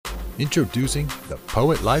Introducing the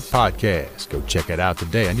Poet Life Podcast. Go check it out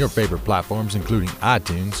today on your favorite platforms, including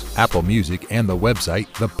iTunes, Apple Music, and the website,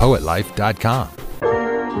 thepoetlife.com.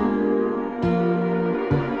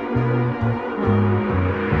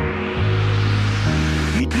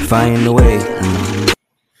 Find the way.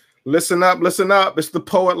 Listen up, listen up. It's the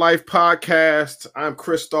Poet Life Podcast. I'm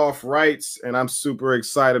Christoph Wrights, and I'm super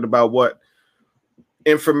excited about what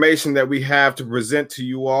information that we have to present to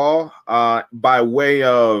you all by way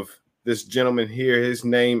of this gentleman here. His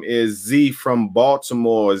name is Z from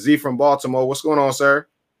Baltimore. Z from Baltimore. What's going on, sir?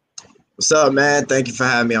 What's up, man? Thank you for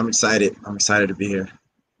having me. I'm excited. I'm excited to be here.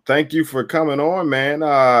 Thank you for coming on, man.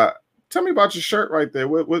 Tell me about your shirt right there.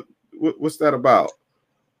 What's that about?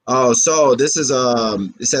 Oh, so this is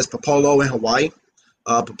it says Popolo in Hawaii.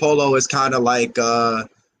 Popolo is kind of like the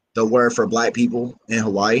word for black people in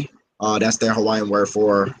Hawaii. That's their Hawaiian word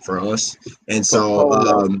for us. And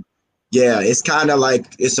so yeah, it's kind of like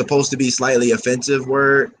it's supposed to be slightly offensive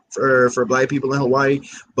word for black people in Hawaii.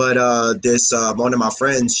 But this one of my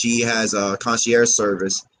friends, she has a concierge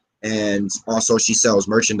service, and also she sells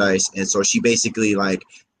merchandise. And so she basically like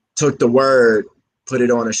took the word, put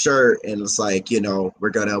it on a shirt, and it's like, you know, we're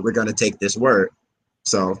gonna take this word.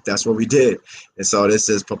 So that's what we did. And so this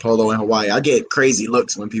is Popolo in Hawaii. I get crazy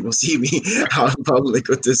looks when people see me out in public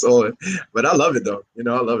with this on, but I love it though. You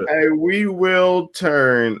know, I love it. Hey, we will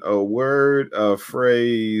turn a word, a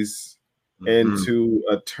phrase into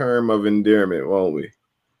a term of endearment, won't we?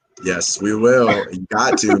 Yes, we will. You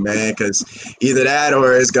got to, man, because either that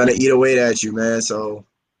or it's gonna eat away at you, man. So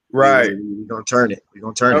right, we're gonna turn it. We're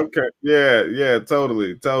gonna turn it. Okay. Yeah,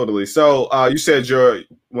 totally. So you said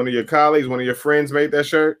one of your colleagues, one of your friends made that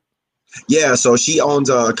shirt? Yeah, so she owns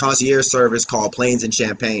a concierge service called Planes and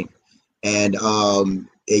Champagne. And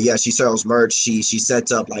yeah, she sells merch. She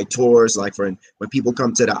sets up like tours, like for when people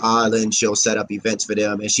come to the island, she'll set up events for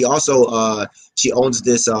them. And she also she owns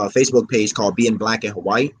this Facebook page called Being Black in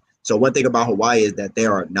Hawaii. So one thing about Hawaii is that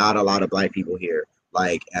there are not a lot of black people here,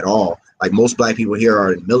 like at all. Like most black people here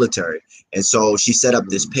are in the military. And so she set up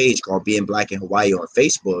this page called Being Black in Hawaii on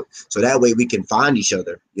Facebook. So that way we can find each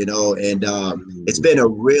other, you know, and it's been a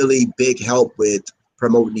really big help with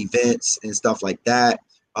promoting events and stuff like that.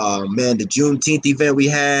 Man, the Juneteenth event we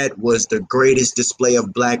had was the greatest display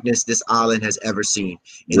of blackness this island has ever seen.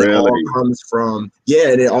 And really?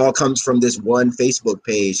 it all comes from this one Facebook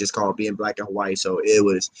page. It's called Being Black in Hawaii. So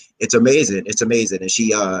it's amazing. It's amazing. And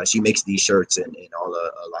she makes these shirts and a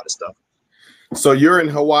lot of stuff. So you're in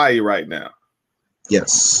Hawaii right now?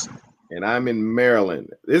 Yes. And I'm in Maryland.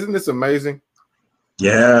 Isn't this amazing?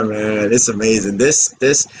 Yeah, man, it's amazing. This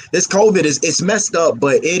COVID it's messed up,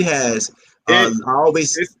 but it has. It's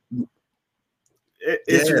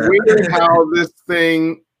weird how this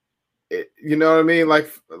thing, you know what I mean? Like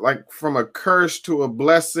from a curse to a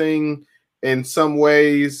blessing in some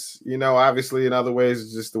ways, you know, obviously in other ways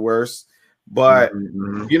it's just the worst. But,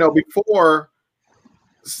 you know, before,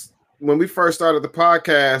 when we first started the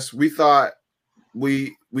podcast, we thought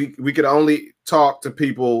we could only talk to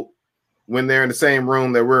people when they're in the same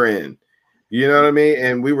room that we're in. You know what I mean?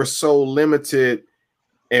 And we were so limited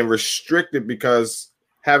and restricted because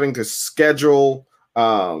having to schedule,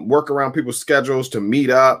 work around people's schedules to meet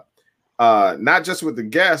up, not just with the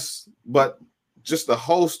guests, but just the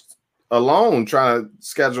host alone trying to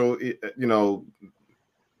schedule, you know,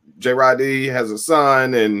 J. Roddy has a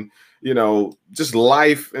son, and, you know, just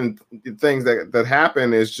life and things that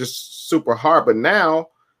happen is just super hard. But now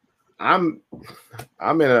I'm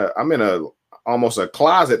in a almost a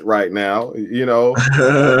closet right now, you know,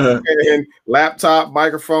 and laptop,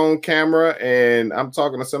 microphone, camera, and I'm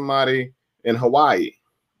talking to somebody in Hawaii.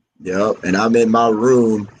 Yep, and I'm in my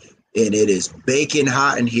room, and it is baking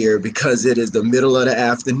hot in here because it is the middle of the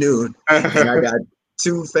afternoon, and I got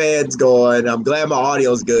two fans going. I'm glad my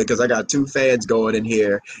audio is good because I got two fans going in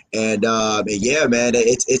here, and yeah, man,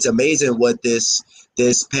 it's amazing what this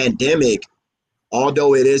pandemic,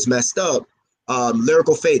 although it is messed up.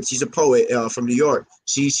 Lyrical Faith, she's a poet from New York.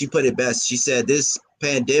 She put it best. She said this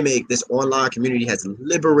pandemic, this online community has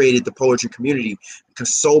liberated the poetry community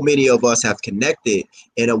because so many of us have connected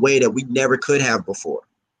in a way that we never could have before.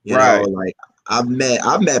 You know, like I've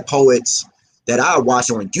met poets that I watch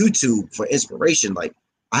on YouTube for inspiration. Like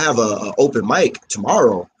I have a open mic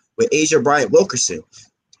tomorrow with Asia Bryant Wilkerson.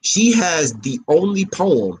 She has the only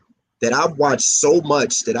poem that I've watched so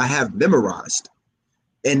much that I have memorized.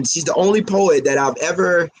 And she's the only poet that I've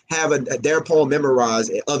ever have their poem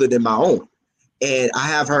memorized other than my own. And I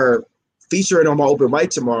have her featuring on my open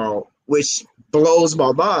mic tomorrow, which blows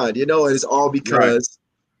my mind, you know, and it's all because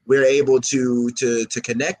we're able to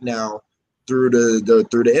connect now through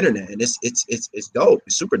the internet, and it's dope.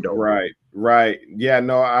 It's super dope. Right. Yeah.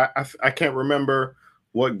 No, I can't remember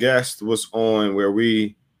what guest was on where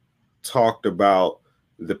we talked about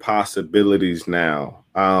the possibilities now,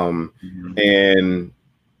 and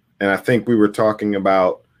I think we were talking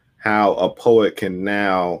about how a poet can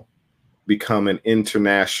now become an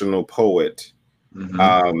international poet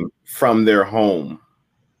from their home.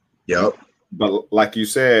 Yep. But like you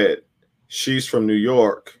said, she's from New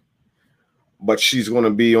York, but she's going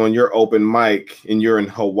to be on your open mic and you're in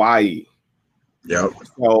Hawaii. Yep.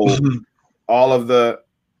 So all of the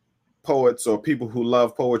poets or people who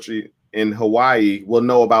love poetry in Hawaii will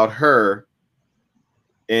know about her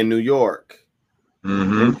in New York.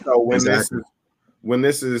 And so when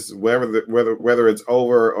this is whether it's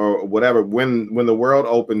over or whatever, when the world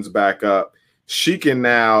opens back up, she can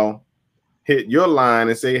now hit your line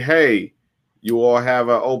and say, hey, you all have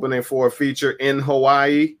an opening for a feature in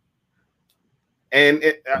Hawaii. And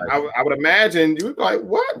I would imagine you'd be like,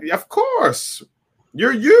 what? Of course.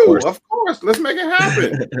 You're you. Of course. Let's make it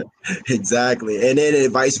happen. Exactly. And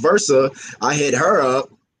then vice versa, I hit her up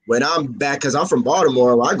when I'm back, because I'm from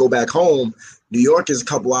Baltimore. When I go back home, New York is a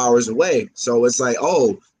couple hours away. So it's like,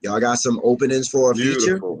 oh, y'all got some openings for a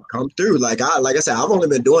feature? Come through. Like I said, I've only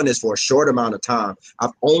been doing this for a short amount of time.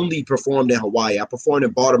 I've only performed in Hawaii. I performed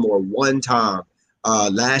in Baltimore one time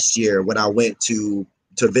last year when I went to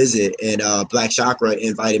visit, and Black Chakra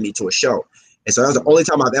invited me to a show. And so that was the only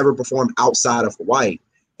time I've ever performed outside of Hawaii.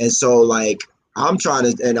 And so like I'm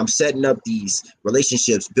setting up these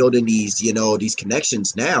relationships, building these, these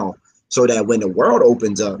connections now, so that when the world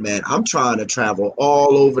opens up, man, I'm trying to travel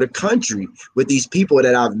all over the country with these people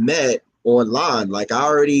that I've met online. Like I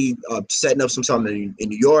already setting up some stuff in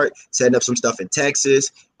New York, setting up some stuff in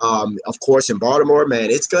Texas, of course in Baltimore.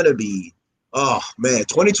 Man, it's gonna be,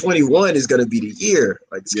 2021 is gonna be the year.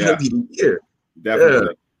 Like it's gonna be the year.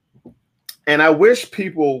 Definitely. Yeah. And I wish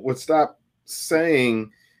people would stop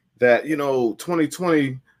saying that,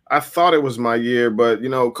 2020, I thought it was my year, but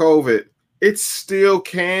COVID, it still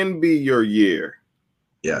can be your year.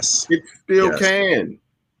 Yes. It still can.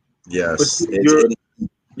 Yes.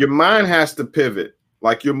 Your mind has to pivot.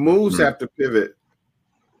 Like your moves have to pivot.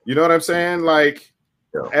 You know what I'm saying? Like,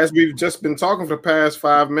 as we've just been talking for the past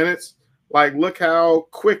 5 minutes, like, look how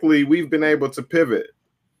quickly we've been able to pivot.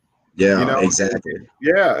 Yeah, exactly.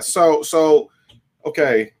 Yeah. So,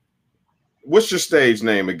 okay. What's your stage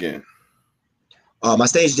name again? My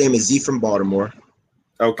stage name is Z from Baltimore.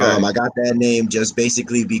 Okay. I got that name just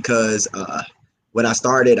basically because when I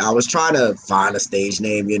started, I was trying to find a stage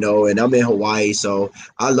name, and I'm in Hawaii, so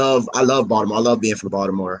I love Baltimore. I love being from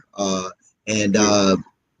Baltimore. But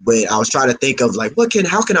I was trying to think of like,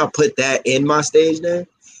 how can I put that in my stage name?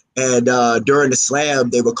 And during the slam,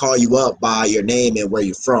 they would call you up by your name and where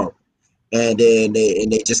you're from. And then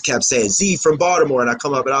they just kept saying Z from Baltimore, and I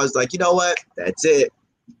come up and I was like, you know what? That's it.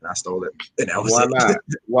 And I stole it. And that was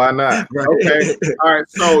it. Why not? Right. Okay. All right.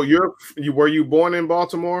 So were you born in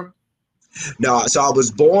Baltimore? No. So I was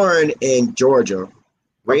born in Georgia,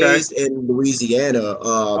 raised in Louisiana.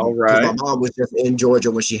 All right. My mom was just in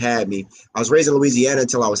Georgia when she had me. I was raised in Louisiana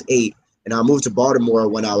until I was 8, and I moved to Baltimore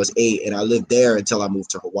when I was 8, and I lived there until I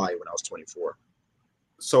moved to Hawaii when I was 24.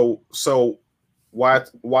 So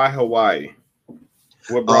why Hawaii?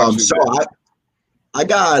 What brought you there? I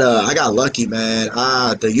got lucky, man.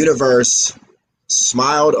 The universe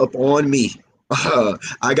smiled upon me.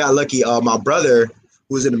 I got lucky. My brother,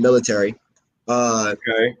 who was in the military,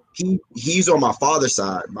 he's on my father's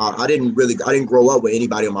side. I didn't grow up with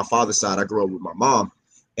anybody on my father's side. I grew up with my mom,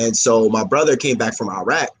 and so my brother came back from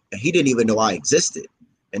Iraq, and he didn't even know I existed.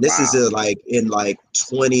 And this is in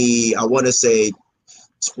 20, I want to say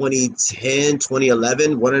 2010,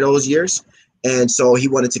 2011, one of those years. And so he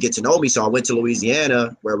wanted to get to know me. So I went to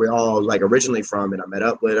Louisiana, where we're all like originally from, and I met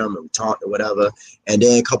up with him and we talked or whatever. And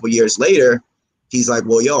then a couple years later, he's like,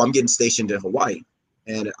 well, I'm getting stationed in Hawaii,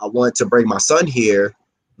 and I want to bring my son here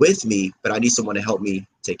with me, but I need someone to help me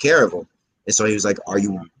take care of him. And so he was like, do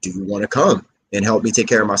you want to come and help me take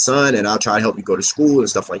care of my son? And I'll try to help you go to school and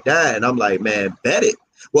stuff like that. And I'm like, man, bet it.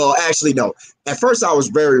 Well, actually, no. At first I was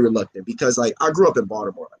very reluctant because like I grew up in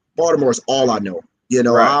Baltimore. Baltimore is all I know.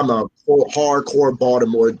 Right. I'm a hardcore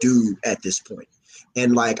Baltimore dude at this point.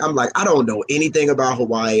 And I'm like, I don't know anything about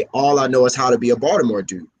Hawaii. All I know is how to be a Baltimore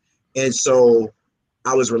dude. And so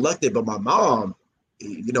I was reluctant, but my mom,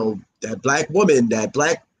 that black woman, that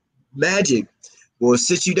black magic will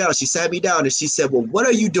sit you down. She sat me down and she said, well, what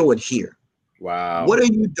are you doing here? Wow. What are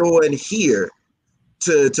you doing here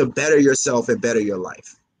to better yourself and better your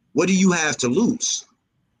life? What do you have to lose?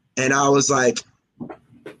 And I was like,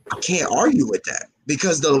 I can't argue with that.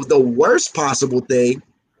 because the worst possible thing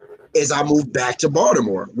is I moved back to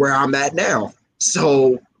Baltimore, where I'm at now.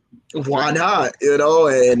 So why not?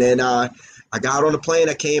 And then I got on the plane.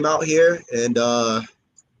 I came out here and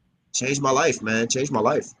changed my life, man. Changed my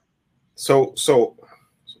life. So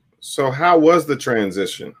how was the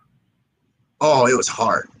transition? Oh, it was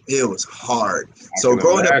hard. It was hard. So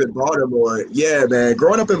growing up in Baltimore, yeah, man.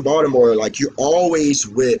 Growing up in Baltimore, like you're always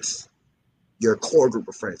with your core group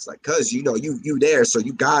of friends, like, cause you there, so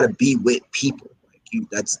you gotta be with people.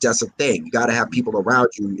 Like that's a thing. You gotta have people around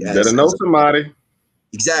you. You better know somebody.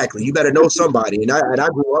 Exactly. You better know somebody. And I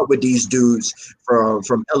grew up with these dudes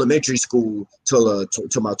from elementary school till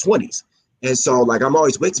to my 20s. And so like I'm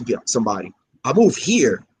always with somebody. I moved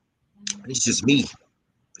here. It's just me.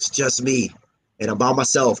 It's just me. And I'm by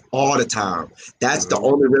myself all the time. That's the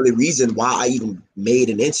only really reason why I even made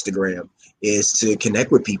an Instagram, is to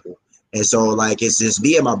connect with people. And so like it's just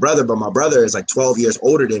me and my brother, but my brother is like 12 years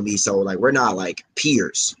older than me. So like we're not like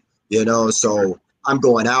peers, So I'm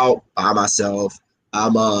going out by myself.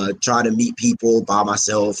 I'm trying to meet people by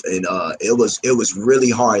myself. And it was really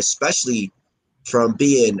hard, especially from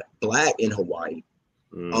being Black in Hawaii.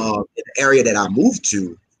 In the area that I moved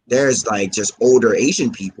to, there's like just older Asian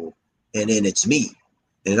people. And then it's me,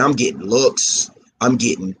 and I'm getting looks. I'm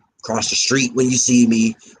getting across the street when you see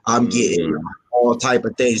me. I'm getting all type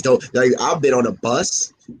of things. Like I've been on a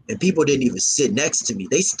bus, and people didn't even sit next to me.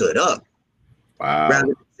 They stood up. Wow. Rather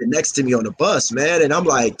than sit next to me on the bus, man. And I'm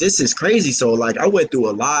like, this is crazy. So like I went through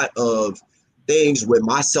a lot of things with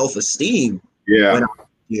my self-esteem. Yeah. When I was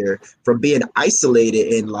here, from being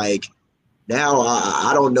isolated, and like now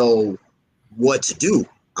I don't know what to do.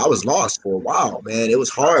 I was lost for a while, man. It was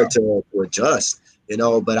hard to adjust,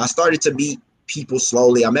 but I started to meet people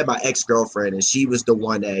slowly. I met my ex-girlfriend, and she was the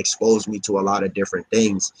one that exposed me to a lot of different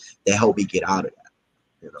things that helped me get out of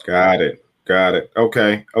that. Got it.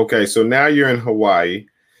 Okay. So now you're in Hawaii.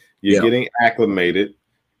 You're getting acclimated,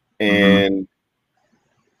 and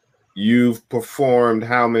you've performed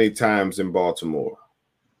how many times in Baltimore?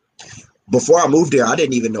 Before I moved there, I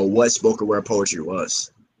didn't even know what spoken word poetry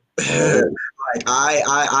was.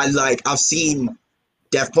 Like I've seen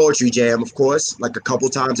Def Poetry Jam, of course, like a couple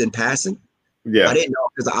times in passing. Yeah, I didn't know,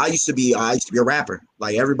 because I used to be a rapper.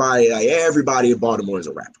 Like everybody in Baltimore is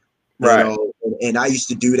a rapper, right? And I used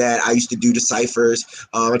to do that. I used to do the ciphers.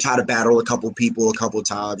 I tried to battle a couple people a couple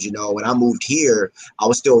times. When I moved here, I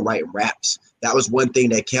was still writing raps. That was one thing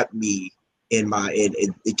that kept me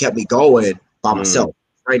it kept me going by myself,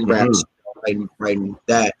 writing raps, writing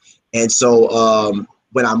that. And so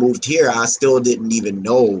when I moved here, I still didn't even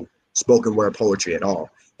know spoken word poetry at all.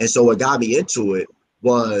 And so what got me into it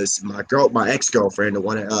was my ex-girlfriend, the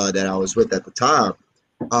one that I was with at the time.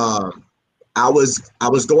 I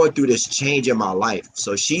was going through this change in my life.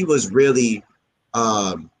 So she was really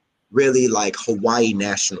like Hawaii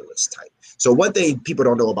nationalist type. So one thing people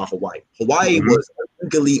don't know about Hawaii was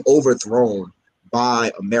illegally overthrown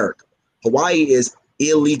by America. Hawaii is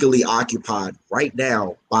illegally occupied right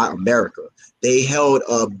now by America. They held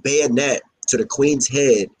a bayonet to the Queen's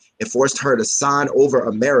head and forced her to sign over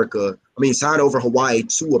Hawaii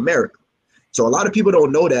to America. So a lot of people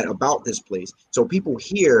don't know that about this place. So people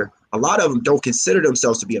here, a lot of them don't consider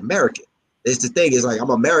themselves to be American. It's the thing, is like,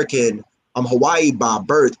 I'm American, I'm Hawaii by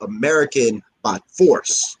birth, American by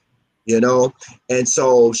force, And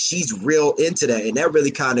so she's real into that. And that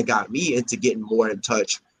really kind of got me into getting more in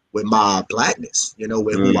touch with my Blackness,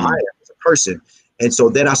 with who I am as a person. And so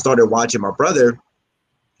then I started watching my brother.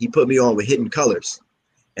 He put me on with Hidden Colors.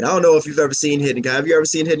 And I don't know if you've ever seen Have you ever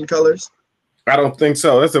seen Hidden Colors? I don't think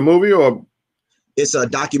so. That's a movie, or? It's a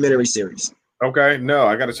documentary series. Okay. No,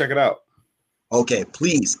 I got to check it out. Okay,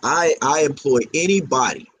 please. I employ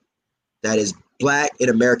anybody that is Black in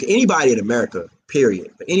America, anybody in America,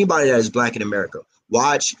 period. But anybody that is Black in America,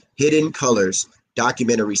 watch Hidden Colors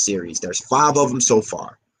documentary series. There's 5 of them so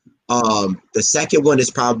far. The second one is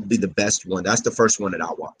probably the best one. That's the first one that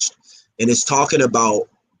I watched. And it's talking about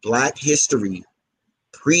Black history,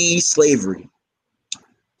 pre-slavery,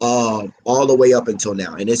 all the way up until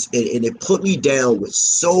now. And it put me down with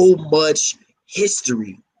so much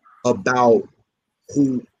history about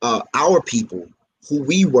who our people, who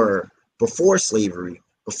we were before slavery,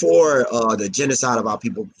 before the genocide of our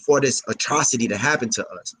people, before this atrocity that happened to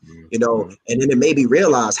us, and then it made me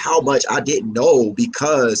realize how much I didn't know,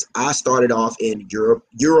 because I started off in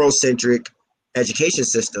Eurocentric education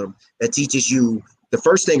system that teaches you the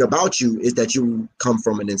first thing about you is that you come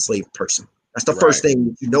from an enslaved person. That's the first thing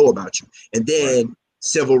that you know about you. And then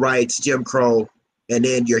civil rights, Jim Crow, and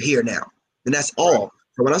then you're here now. And that's all.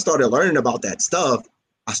 So when I started learning about that stuff,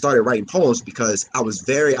 I started writing poems because I was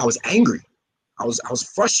angry. I was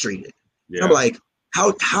frustrated. Yeah. I'm like,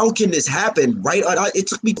 how can this happen? Right? It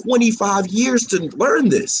took me 25 years to learn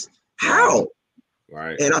this. How?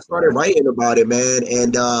 Right. And I started writing about it, man.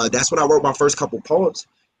 And that's when I wrote my first couple poems.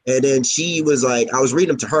 And then she was like, I was reading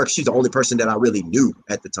them to her because she's the only person that I really knew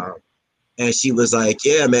at the time. And she was like,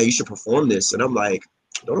 yeah, man, you should perform this. And I'm like,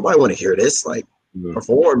 don't nobody want to hear this. Like,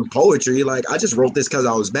 perform poetry. Like, I just wrote this because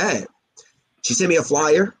I was mad. She sent me a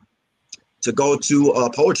flyer to go to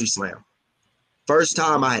a poetry slam. First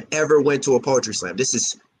time I had ever went to a poetry slam. This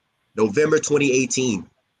is November 2018.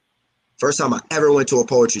 First time I ever went to a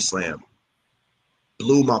poetry slam.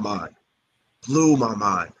 Blew my mind.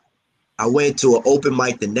 I went to an open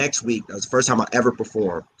mic the next week. That was the first time I ever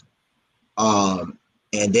performed.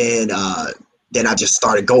 And then I just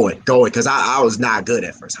started going because I was not good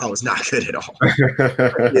at first. I was not good at all.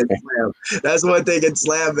 That's one thing in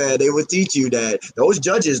slam, man. They would teach you that those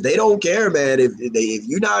judges, they don't care, man. If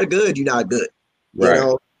you're not good, you're not good. You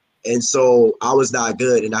know? And so I was not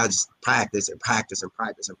good, and I just practice. And that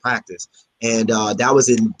was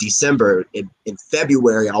in December. In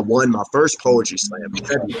February, I won my first poetry slam in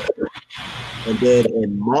February. And then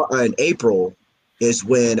in April is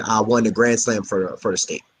when I won the Grand Slam for the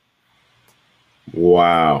state.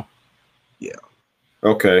 Wow. Yeah.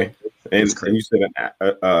 Okay. And you said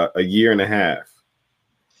a year and a half.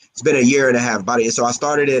 It's been a year and a half. So I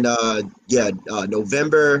started in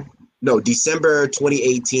December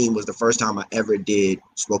 2018 was the first time I ever did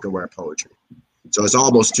spoken word poetry. So it's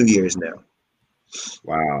almost 2 years now.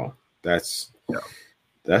 Wow. That's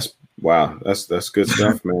good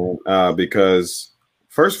stuff, man. Because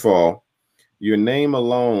first of all, your name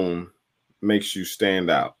alone makes you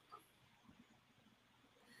stand out.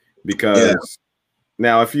 Because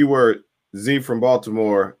now if you were Z from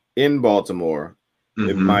Baltimore in Baltimore,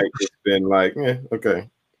 it might have been like, okay.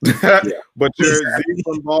 But you're Z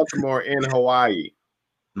from Baltimore in Hawaii.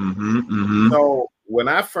 So when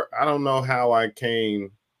I don't know how I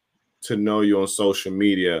came to know you on social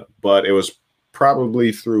media, but it was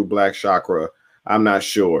probably through Black Chakra. I'm not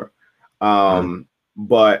sure.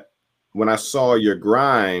 But when I saw your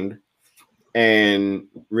grind and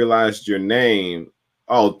realized your name,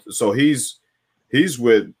 so he's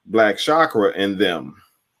with Black Chakra and them.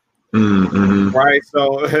 Right.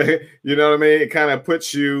 So, you know what I mean? It kind of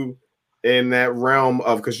puts you in that realm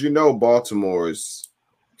of, because Baltimore's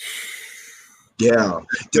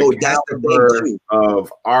dude, that's the thing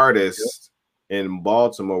of artists in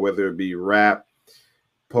Baltimore, whether it be rap,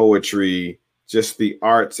 poetry, just the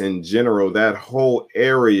arts in general. That whole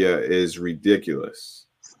area is ridiculous.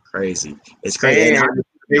 Crazy. It's crazy. And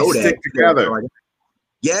they stick together.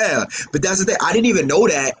 Yeah, but that's the thing. I didn't even know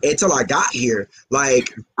that until I got here.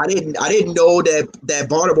 Like, I didn't know that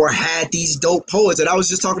Baltimore had these dope poets. And I was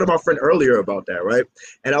just talking to my friend earlier about that, right?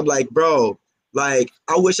 And I'm like, bro, like,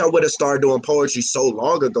 I wish I would have started doing poetry so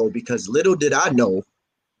long ago, because little did I know,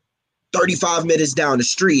 35 minutes down the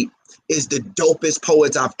street is the dopest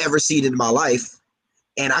poets I've ever seen in my life.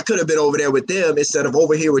 And I could have been over there with them instead of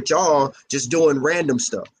over here with y'all just doing random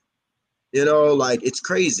stuff. Like, it's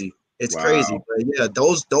crazy. It's crazy. But yeah,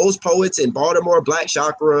 those poets in Baltimore, Black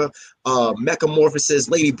Chakra, Metamorphosis,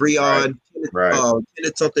 Lady Breon,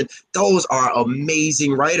 Kenneth something, those are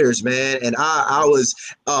amazing writers, man. And I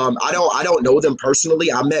don't know them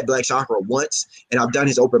personally. I met Black Chakra once, and I've done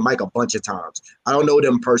his open mic a bunch of times. I don't know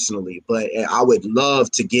them personally, but I would love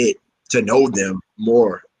to get to know them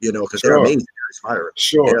more, because they're amazing. They're inspiring.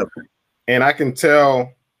 Sure. Yeah. And I can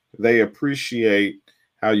tell they appreciate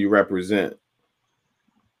how you represent.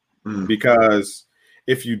 Because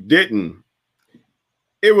if you didn't,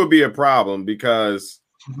 it would be a problem, because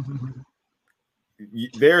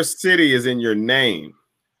their city is in your name.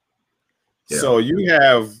 Yeah. So you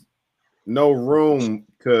have no room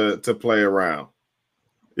to play around.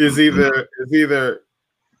 It's either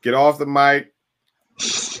get off the mic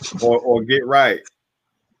or get right,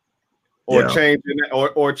 or change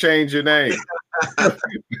your name.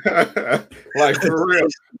 Like, for real.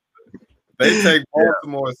 They take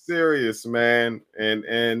Baltimore serious, man,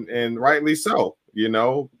 and rightly so.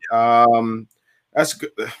 That's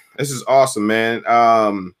good. This is awesome, man.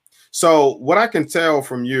 So what I can tell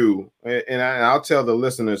from you, and I'll tell the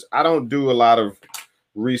listeners, I don't do a lot of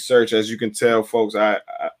research, as you can tell, folks. I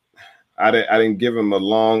didn't give them a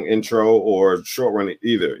long intro or short run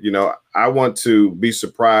either. I want to be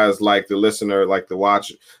surprised, like the listener, like the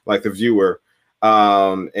watcher, like the viewer.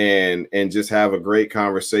 And just have a great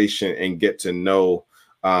conversation and get to know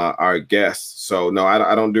our guests. So no,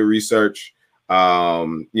 I don't do research.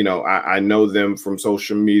 I know them from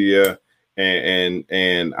social media,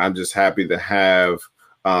 and I'm just happy to have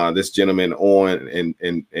this gentleman on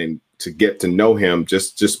and to get to know him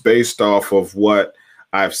just based off of what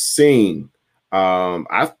I've seen.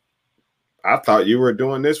 I thought you were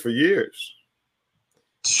doing this for years,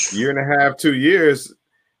 year and a half, 2 years.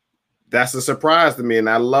 That's a surprise to me, and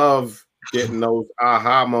I love getting those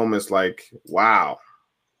aha moments. Like, wow,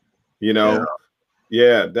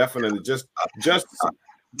 yeah, definitely. Just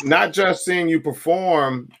not just seeing you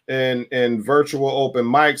perform in virtual open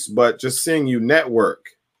mics, but just seeing you network.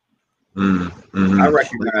 I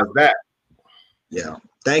recognize that. Yeah.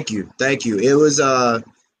 Thank you. It was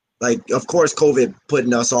like, of course, COVID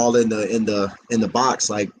putting us all in the box.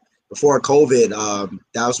 Like, before COVID,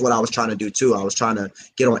 that was what I was trying to do too. I was trying to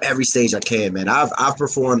get on every stage I can, man. I've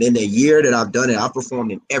performed in the year that I've done it. I've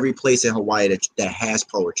performed in every place in Hawaii that has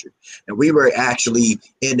poetry. And we were actually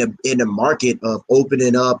in the market of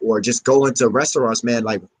opening up or just going to restaurants, man.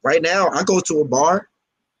 Like, right now, I go to a bar,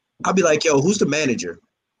 I'll be like, yo, who's the manager?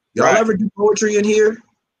 Y'all ever do poetry in here?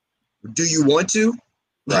 Do you want to?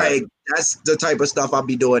 Like, that's the type of stuff I'll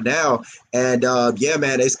be doing now. And yeah,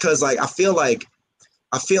 man, it's because like I feel like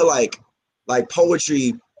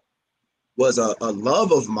poetry was a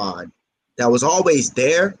love of mine that was always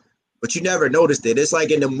there, but you never noticed it. It's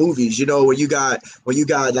like in the movies, when you got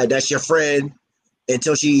like, that's your friend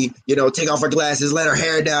until she, take off her glasses, let her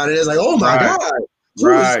hair down, and it's like, oh my God, who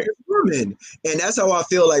is this woman? And that's how I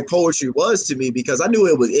feel like poetry was to me, because I knew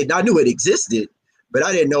I knew it existed, but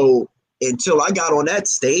I didn't know until I got on that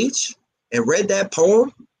stage and read that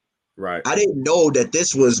poem. I didn't know that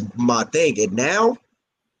this was my thing. And now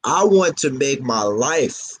I want to make my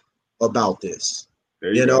life about this,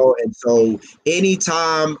 you know? And so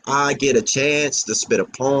anytime I get a chance to spit a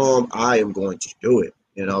poem, I am going to do it,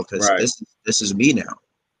 because this is me now.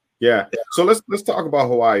 Yeah. So let's talk about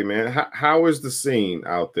Hawaii, man. How is the scene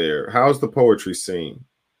out there? How's the poetry scene?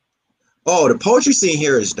 Oh, the poetry scene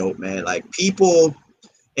here is dope, man. Like, people,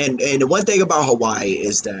 and the one thing about Hawaii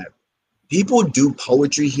is that people do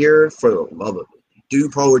poetry here for the love of it. Do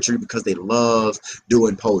poetry because they love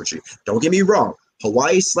doing poetry. Don't get me wrong.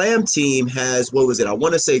 Hawaii Slam team has, what was it? I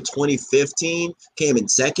want to say 2015 came in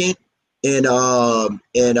second, and I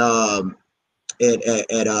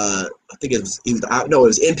think it was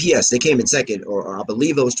NPS. They came in second, or I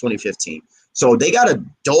believe it was 2015. So they got a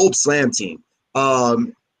dope slam team.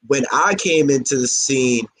 When I came into the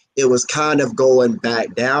scene, it was kind of going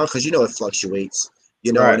back down because it fluctuates.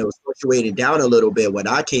 And it was fluctuating down a little bit when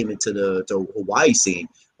I came into the Hawaii scene.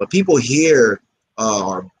 But people here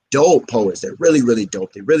are dope poets. They're really, really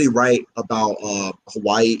dope. They really write about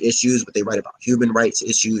Hawaii issues, but they write about human rights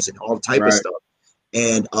issues and all type of stuff.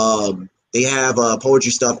 And they have poetry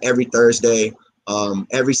stuff every Thursday.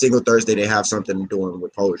 Every single Thursday they have something doing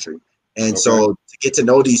with poetry. And so to get to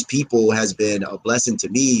know these people has been a blessing to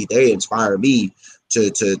me. They inspire me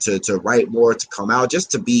to write more, to come out,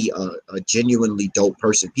 just to be a genuinely dope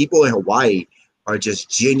person. People in Hawaii are just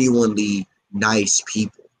genuinely nice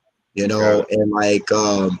people, and like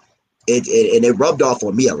it rubbed off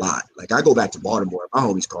on me a lot. Like, I go back to Baltimore, my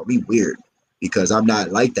homies call me weird because I'm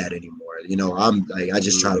not like that anymore. I'm like, I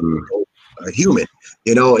just try to be a human,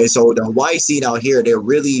 and so the Hawaii scene out here, they're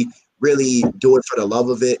really, really do it for the love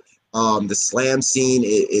of it. The slam scene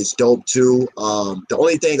is dope too. The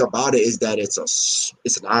only thing about it is that it's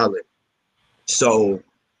an island. So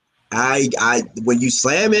I when you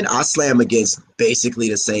slamming, I slam against basically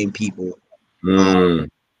the same people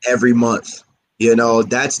every month.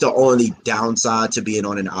 That's the only downside to being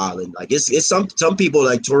on an island. Like, it's some people,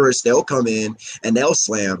 like tourists, they'll come in and they'll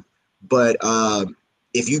slam, but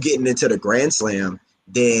if you getting into the Grand Slam,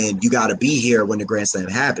 then you got to be here when the Grand Slam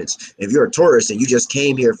happens. If you're a tourist and you just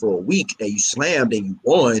came here for a week and you slammed and you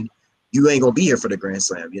won, you ain't gonna be here for the Grand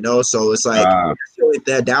Slam, So it's like,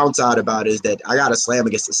 the downside about it is that I gotta slam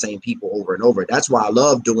against the same people over and over. That's why I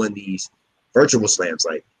love doing these virtual slams.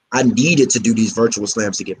 Like, I needed to do these virtual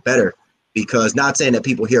slams to get better, because not saying that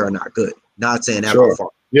people here are not good, not saying that by far.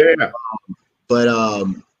 But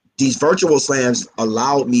these virtual slams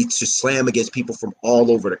allowed me to slam against people from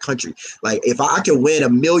all over the country. Like, if I can win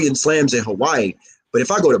 1 million slams in Hawaii, but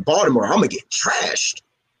if I go to Baltimore, I'm gonna get trashed,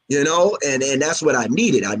 and that's what I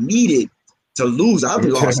needed. I needed to lose. I've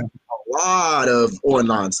lost a lot of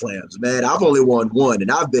online slams, man. I've only won one,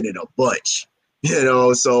 and I've been in a bunch,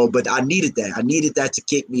 so, but I needed that. I needed that to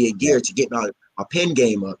kick me in gear, to get my pen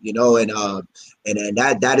game up, and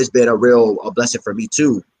that has been a blessing for me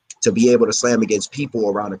too, to be able to slam against people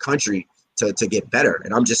around the country to get better.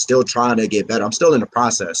 And I'm just still trying to get better. I'm still in the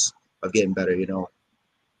process of getting better,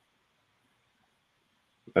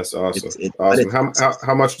 That's awesome. Awesome.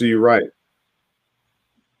 How much do you write?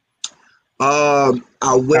 I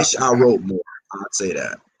wish I wrote more. I'd say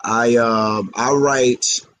that. I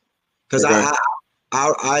write because Okay.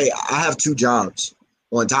 I have two jobs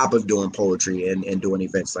on top of doing poetry and doing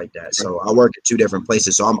events like that. So I work at two different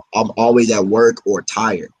places. So I'm always at work or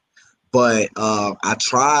tired. But I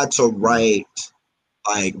try to write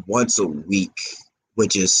like once a week,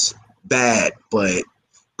 which is bad, but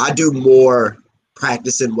I do more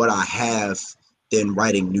practicing what I have than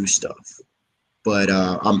writing new stuff. But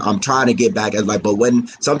I'm trying to get back at like, but when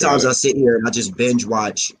sometimes I sit here and I just binge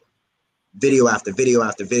watch video after video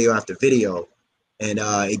after video after video, and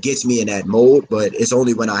it gets me in that mode. But it's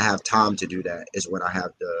only when I have time to do that is when I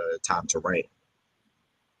have the time to write.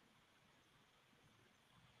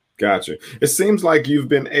 Gotcha. It seems like you've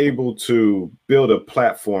been able to build a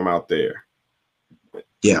platform out there.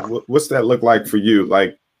 Yeah. What's that look like for you?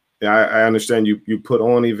 Like, I understand you put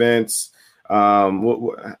on events. How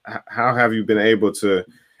have you been able to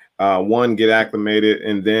one, get acclimated,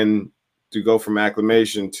 and then to go from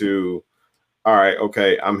acclimation to, all right,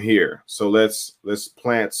 okay, I'm here. So let's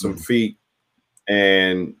plant some feet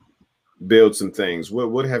and build some things.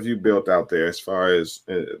 What have you built out there as far as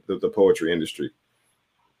the poetry industry?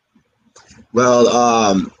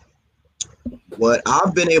 Well, what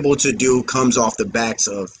I've been able to do comes off the backs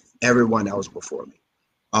of everyone else before me.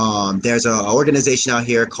 There's an organization out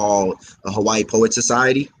here called the Hawaii Poet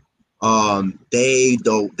Society. They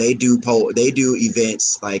do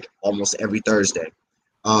events like almost every Thursday.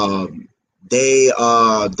 They're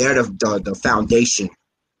the foundation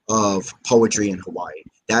of poetry in Hawaii.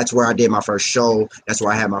 That's where I did my first show. That's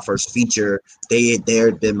where I had my first feature. They've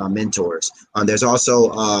been my mentors. There's also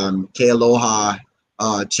Kealoha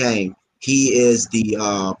Chang. He is the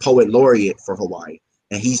poet laureate for Hawaii,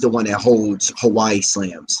 and he's the one that holds Hawaii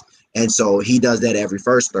slams. And so he does that every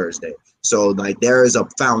first Thursday. So like there is a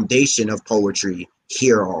foundation of poetry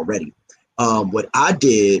here already. What I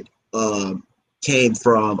did came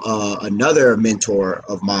from another mentor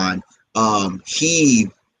of mine.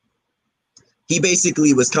 He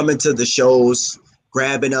basically was coming to the shows,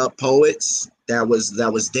 grabbing up poets that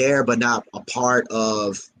was there, but not a part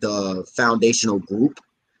of the foundational group,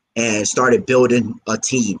 and started building a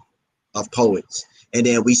team of poets. And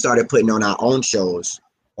then we started putting on our own shows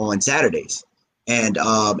on Saturdays, and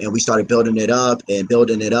we started building it up, and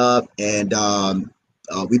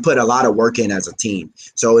we put a lot of work in as a team.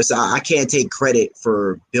 So I can't take credit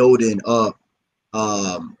for building up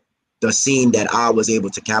the scene that I was able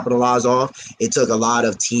to capitalize off. It took a lot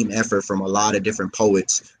of team effort from a lot of different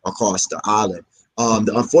poets across the island.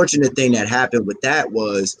 The unfortunate thing that happened with that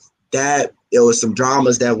was that there was some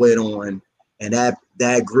dramas that went on, and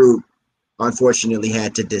that group unfortunately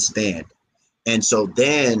had to disband. And so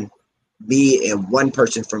then me and one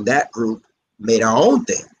person from that group made our own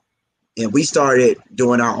thing, and we started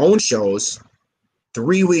doing our own shows.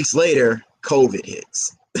 3 weeks later, COVID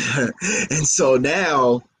hits. And so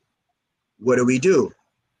now what do?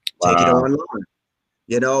 Take it online,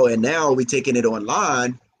 and now we're taking it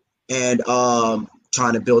online and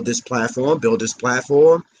trying to build this platform,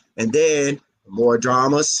 and then more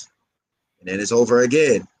dramas, and then it's over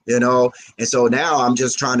again, and so now I'm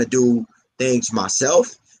just trying to do things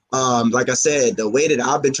myself. Like I said, the way that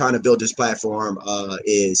I've been trying to build this platform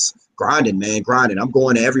is grinding. I'm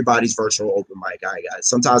going to everybody's virtual open mic.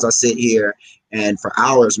 Sometimes I sit here and for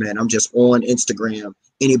hours, man, I'm just on Instagram.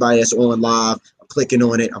 Anybody that's on live, I'm clicking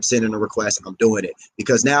on it, I'm sending a request, I'm doing it.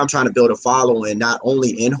 Because now I'm trying to build a following not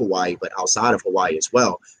only in Hawaii, but outside of Hawaii as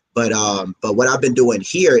well. But what I've been doing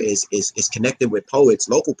here is connecting with poets,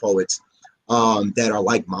 local poets, that are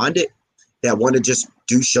like-minded, that want to just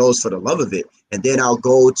do shows for the love of it. And then I'll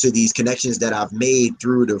go to these connections that I've made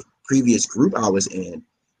through the previous group I was in and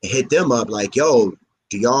hit them up like, yo,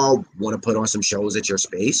 do y'all want to put on some shows at your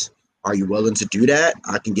space? Are you willing to do that?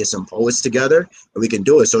 I can get some poets together and we can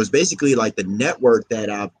do it. So it's basically like the network that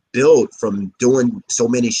I've built from doing so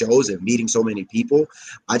many shows and meeting so many people.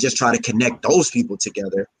 I just try to connect those people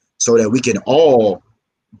together so that we can all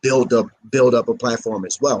build up a platform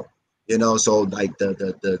as well. So like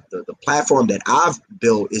the platform that I've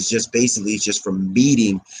built is just basically just from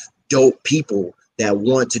meeting dope people that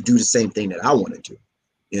want to do the same thing that I want to do,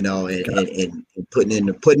 and putting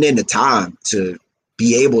in the time to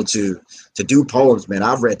be able to do poems, man.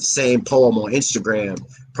 I've read the same poem on Instagram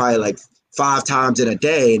probably like 5 times in a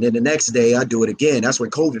day, and then the next day I do it again. That's when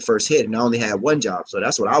COVID first hit, and I only had one job, so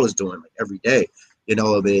that's what I was doing like every day.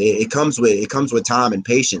 It comes with time and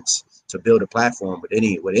patience to build a platform with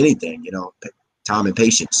anything, time and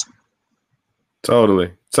patience.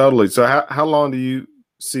 Totally. So how long do you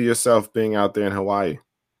see yourself being out there in Hawaii?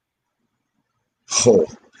 Oh,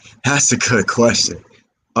 that's a good question.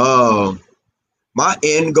 My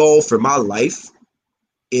end goal for my life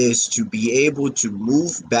is to be able to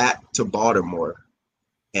move back to Baltimore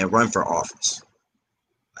and run for office.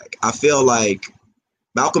 Like, I feel like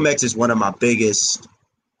Malcolm X is one of my biggest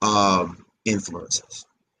influences.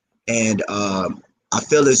 And I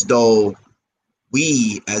feel as though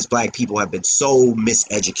we as Black people have been so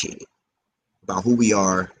miseducated about who we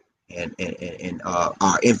are and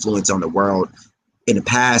our influence on the world in the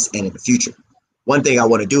past and in the future. One thing I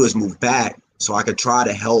want to do is move back so I could try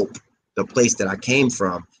to help the place that I came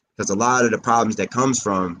from, because a lot of the problems that comes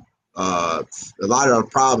from a lot of the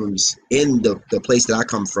problems in the place that I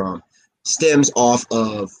come from stems off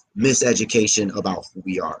of miseducation about who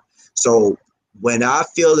we are. So when I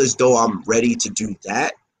feel as though I'm ready to do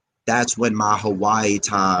that, that's when my Hawaii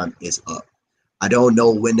time is up. I don't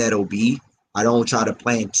know when that'll be. I don't try to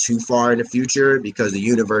plan too far in the future because the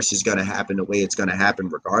universe is going to happen the way it's going to happen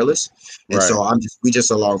regardless. And Right. so we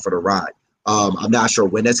just along for the ride. I'm not sure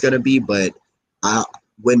when that's going to be, but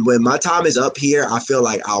when my time is up here, I feel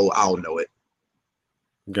like I'll know it.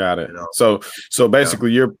 Got it. You know? So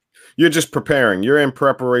basically, you're just preparing. You're in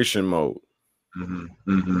preparation mode. Mm-hmm,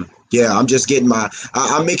 mm-hmm. Yeah, I'm just getting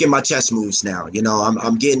I'm making my chess moves now. You know,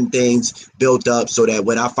 I'm getting things built up so that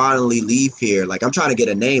when I finally leave here, like, I'm trying to get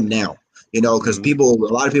a name now. You know, because a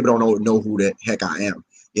lot of people don't know who the heck I am.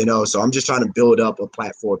 You know, so I'm just trying to build up a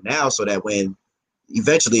platform now so that when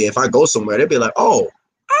eventually, if I go somewhere, they'll be like, "Oh,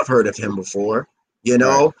 I've heard of him before." You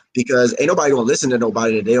know, right. Because ain't nobody gonna listen to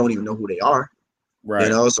nobody that they don't even know who they are. Right.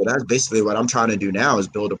 You know, so that's basically what I'm trying to do now, is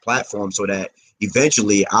build a platform so that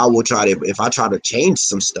eventually I will if I try to change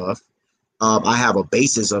some stuff, I have a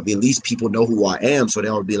basis of at least people know who I am. So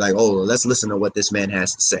they'll be like, "Oh, let's listen to what this man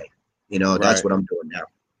has to say." You know, right. That's what I'm doing now.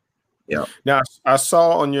 Yeah. Now, I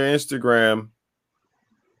saw on your Instagram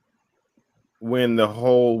when the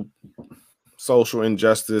whole social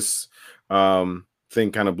injustice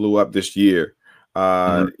thing kind of blew up this year.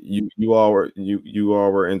 You all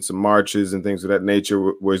were in some marches and things of that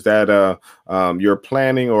nature. Was that your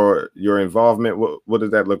planning or your involvement? What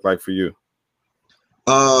did that look like for you?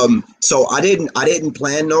 So I didn't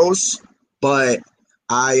plan those, but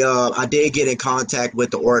I did get in contact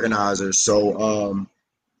with the organizers. So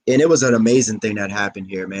and it was an amazing thing that happened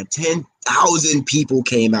here, man. 10,000 people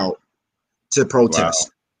came out to protest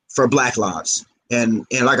for Black Lives. And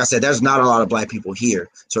like I said, there's not a lot of Black people here.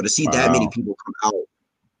 So to see that many people come out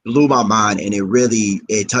blew my mind, and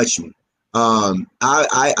it touched me.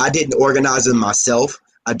 I didn't organize them myself.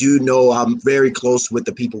 I do know I'm very close with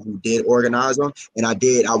the people who did organize them, and I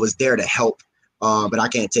was there to help, but I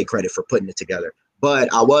can't take credit for putting it together.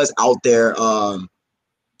 But I was out there on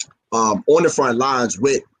the front lines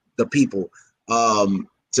with the people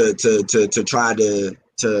to try to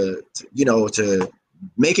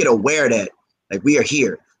make it aware that, like, we are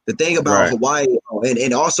here. The thing about Hawaii,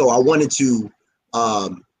 and also I wanted to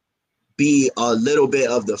be a little bit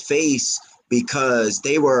of the face, because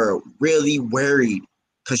they were really worried,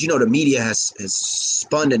 because the media has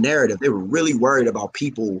spun the narrative. They were really worried about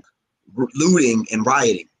people looting and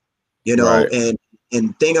rioting,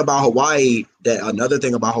 and thing about Hawaii, another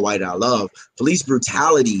thing about Hawaii that I love, police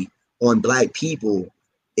brutality on Black people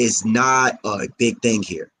is not a big thing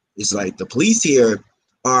here. It's like the police here,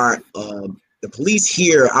 I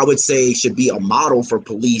would say, should be a model for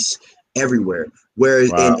police everywhere.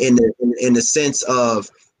 Whereas in the sense of,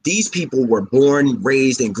 these people were born,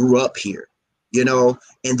 raised, and grew up here,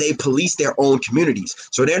 and they police their own communities.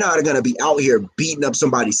 So they're not going to be out here beating up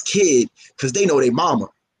somebody's kid because they know their mama,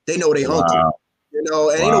 they know their uncle, and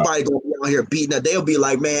ain't nobody going to be out here beating up. They'll be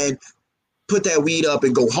like, "Man, put that weed up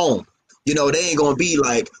and go home." They ain't going to be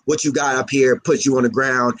like, "What you got up here, put you on the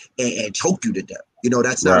ground and choke you to death."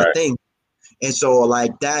 That's not a thing. And so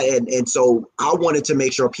like that, and so I wanted to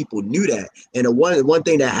make sure people knew that. And the one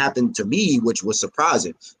thing that happened to me, which was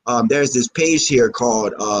surprising, there's this page here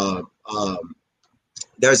called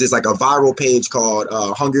there's this like a viral page called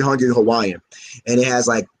Hungry Hawaiian, and it has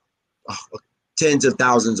like tens of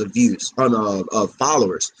thousands of views of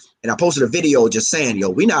followers. And I posted a video just saying, "Yo,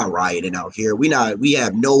 we not rioting out here. We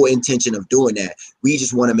have no intention of doing that. We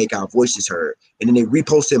just want to make our voices heard." And then they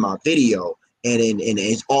reposted my video. And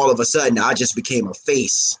all of a sudden, I just became a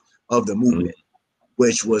face of the movement,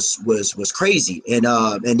 which was crazy. And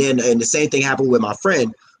then the same thing happened with my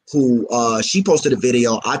friend, who she posted a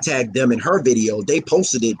video. I tagged them in her video. They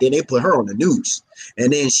posted it. Then they put her on the news.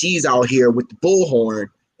 And then she's out here with the bullhorn,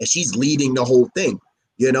 and she's leading the whole thing.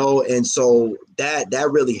 And so that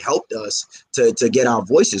really helped us to get our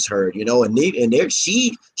voices heard. And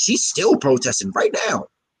she's still protesting right now.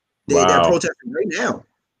 They're protesting right now.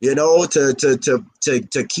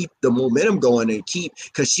 To keep the momentum going and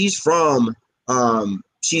because she's from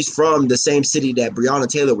she's from the same city that Breonna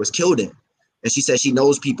Taylor was killed in, and she said she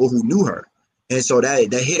knows people who knew her, and so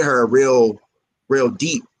that hit her real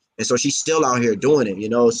deep, and so she's still out here doing it, you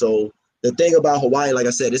know. So the thing about Hawaii, like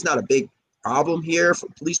I said, it's not a big problem here for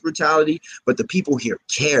police brutality, but the people here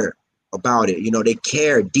care about it. You know, they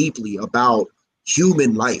care deeply about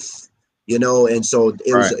human life, you know, and so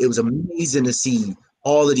it was amazing to see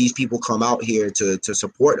all of these people come out here to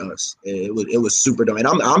support us. It was super dope, and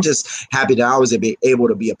I'm just happy that I was able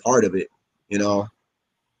to be a part of it, you know.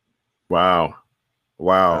 Wow.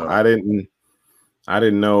 I didn't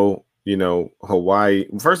know, you know, Hawaii.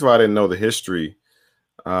 First of all, I didn't know the history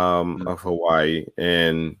of Hawaii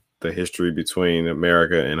and the history between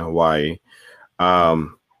America and Hawaii.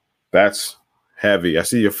 That's heavy. I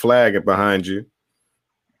see your flag behind you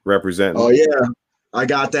representing. Oh yeah, I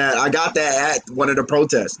got that at one of the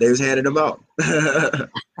protests. They was handing them out. Yeah,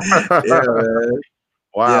 man.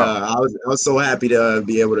 Wow. Yeah, I was so happy to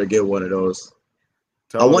be able to get one of those.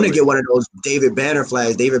 Totally. I want to get one of those David Banner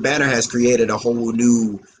flags. David Banner has created a whole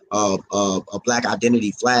new a Black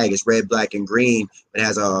identity flag. It's red, black, and green. It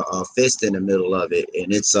has a fist in the middle of it,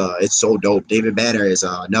 and it's so dope. David Banner is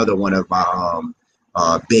another one of my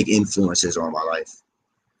big influences on my life.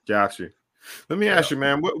 Got you. Let me ask you,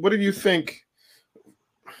 man. What do you think?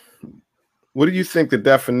 What do you think the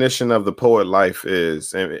definition of the poet life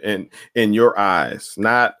is, in your eyes?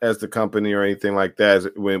 Not as the company or anything like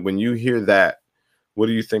that. When you hear that, what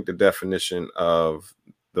do you think the definition of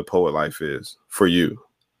the poet life is for you?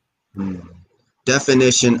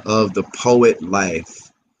 Definition of the poet life: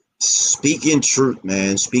 speaking truth,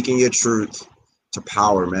 man. Speaking your truth to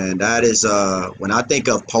power, man. That is when I think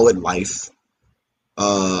of poet life.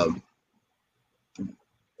 And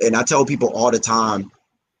I tell people all the time,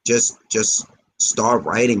 just start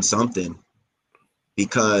writing something,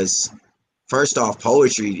 because first off,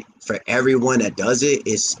 poetry, for everyone that does it,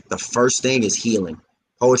 is the first thing is healing.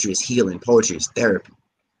 Poetry is healing. Poetry is therapy.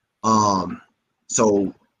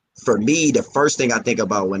 So for me, the first thing I think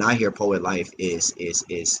about when I hear poet life is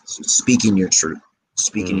speaking your truth,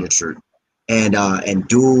 your truth, and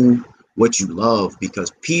do what you love,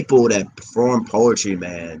 because people that perform poetry,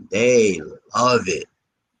 man, they love it.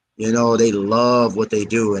 You know, they love what they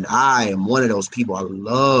do, and I am one of those people. I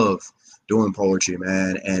love doing poetry,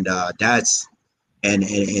 man, and that's and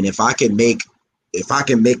if I can make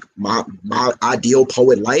my ideal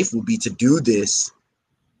poet life would be to do this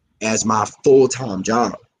as my full-time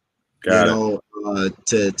job. Got it.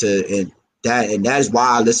 And that is why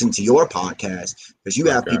I listen to your podcast, because you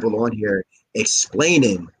have people on here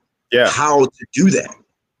explaining how to do that.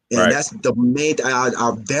 And that's the main thing.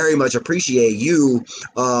 I very much appreciate you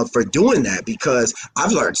for doing that, because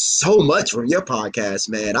I've learned so much from your podcast,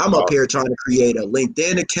 man. I'm up here trying to create a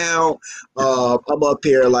LinkedIn account. I'm up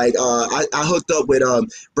here like I hooked up with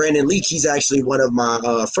Brandon Leach. He's actually one of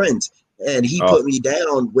my friends, and he put me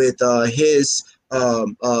down with his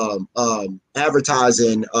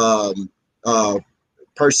advertising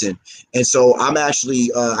person. And so I'm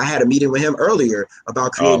actually I had a meeting with him earlier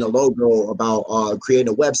about creating a logo, about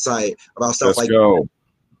creating a website, about stuff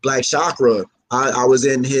Black Chakra. I was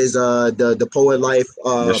in his the Poet Life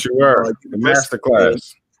yes, you were. The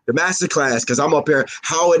masterclass. The masterclass, because I'm up here.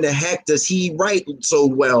 How in the heck does he write so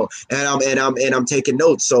well? And I'm taking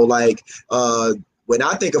notes. So like when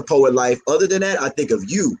I think of Poet Life, other than that, I think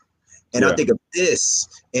of you. And I think of this,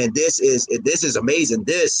 and this is amazing.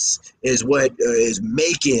 This is what is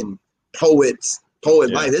making poet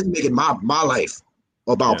life. This is making my life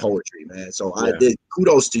about poetry, man. So I did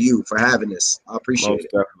kudos to you for having this. I appreciate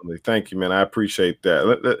it. Definitely. Thank you, man. I appreciate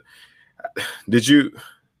that.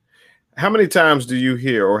 How many times do you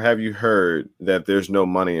hear or have you heard that there's no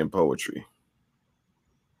money in poetry?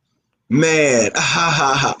 Man,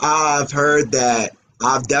 I've heard that.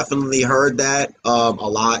 I've definitely heard that a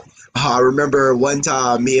lot. I remember one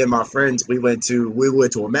time, me and my friends, we went to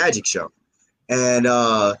a magic show, and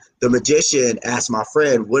the magician asked my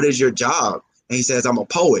friend, "What is your job?" And he says, "I'm a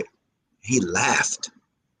poet." He laughed.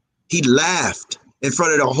 He laughed in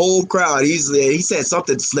front of the whole crowd. He said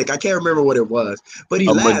something slick. I can't remember what it was, but he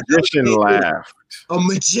laughed. A magician laughed. A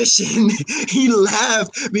magician. He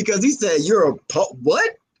laughed because he said, "You're a poet."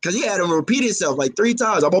 What? Because he had him repeat himself like 3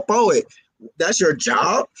 times. "I'm a poet." That's your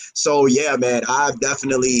job? So yeah, man, I've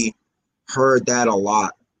definitely heard that a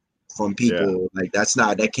lot from people. Like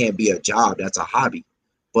that can't be a job, that's a hobby.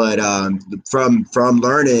 But from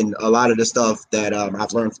learning a lot of the stuff that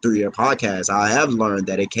I've learned through your podcast, I have learned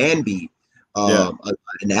that it can be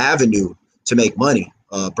an avenue to make money.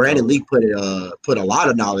 Brandon Leak put a lot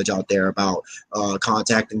of knowledge out there about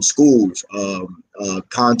contacting schools,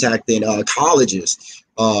 contacting colleges,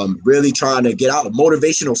 really trying to get out of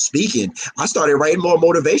motivational speaking. I started writing more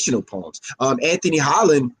motivational poems. Anthony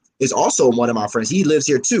Holland is also one of my friends. He lives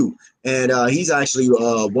here too. And he's actually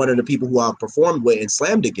one of the people who I've performed with and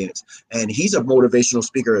slammed against. And he's a motivational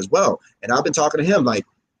speaker as well. And I've been talking to him, like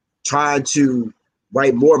trying to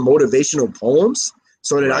write more motivational poems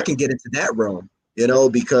so that I can get into that realm, you know,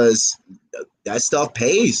 because that stuff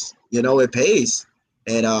pays, you know, it pays.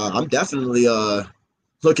 And I'm definitely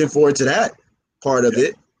looking forward to that part of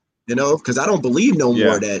it, you know, because I don't believe no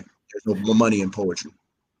more that there's no more money in poetry.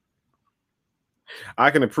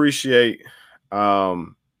 I can appreciate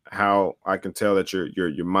how I can tell that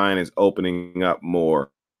your mind is opening up more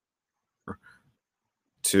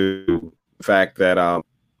to the fact that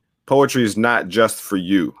poetry is not just for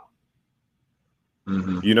you.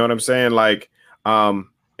 Mm-hmm. You know what I'm saying? Like, and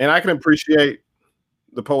I can appreciate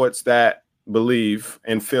the poets that believe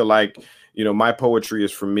and feel like, you know, my poetry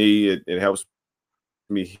is for me. It helps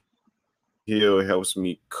me heal, it helps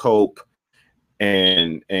me cope,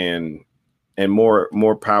 and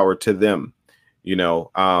more power to them, you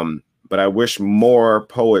know. But I wish more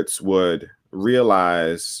poets would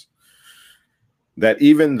realize that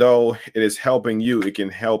even though it is helping you, it can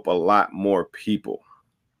help a lot more people.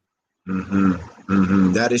 Mm-hmm.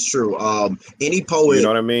 Mm-hmm. That is true. Any poet, you know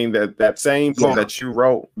what I mean? That same poem that you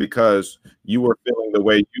wrote because you were feeling the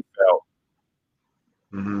way you felt.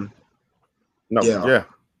 Mm-hmm. No,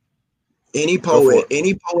 Any poet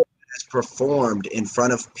has performed in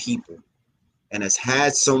front of people and has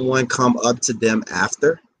had someone come up to them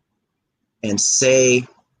after and say,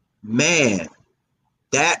 man,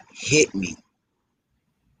 that hit me.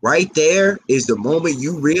 Right there is the moment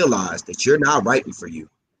you realize that you're not writing for you.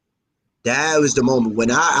 That was the moment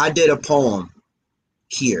when I did a poem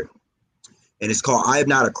here, and it's called I Am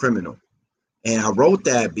Not a Criminal. And I wrote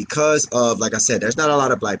that because of, like I said, there's not a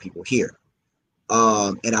lot of Black people here.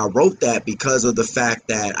 And I wrote that because of the fact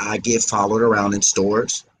that I get followed around in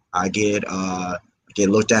stores. I get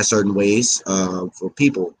looked at certain ways for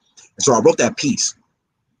people. And so I wrote that piece.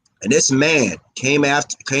 And this man came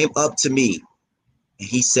up to me and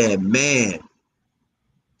he said, man,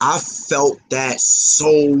 I felt that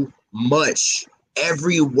so much.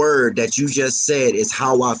 Every word that you just said is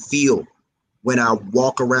how I feel when I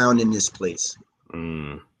walk around in this place.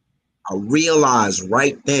 I realized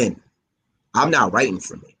right then I'm not writing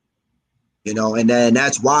for me, you know, and then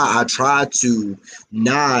that's why I try to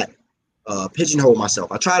not pigeonhole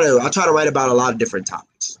myself. I try to write about a lot of different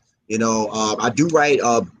topics. You know, I do write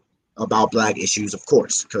about Black issues, of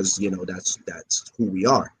course, because you know that's who we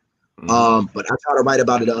are. But I try to write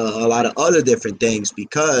about it a lot of other different things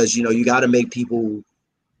because you know you got to make people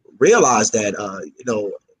realize that you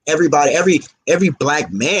know everybody, every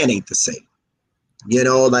Black man ain't the same. You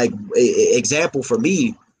know, like example for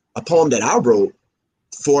me, a poem that I wrote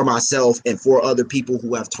for myself and for other people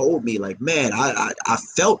who have told me, like, man, I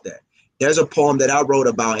felt that. There's a poem that I wrote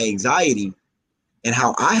about anxiety and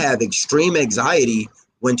how I have extreme anxiety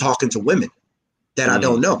when talking to women that I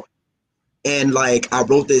don't know. And like I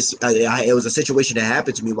wrote this, it was a situation that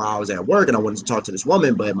happened to me while I was at work and I wanted to talk to this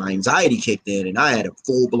woman, but my anxiety kicked in and I had a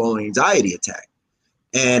full-blown anxiety attack.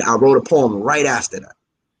 And I wrote a poem right after that.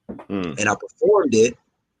 And I performed it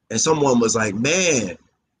and someone was like, man,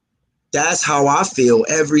 that's how I feel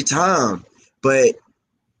every time. But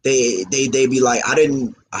they be like, I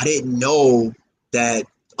didn't know that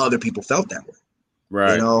other people felt that way.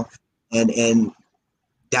 Right. You know, and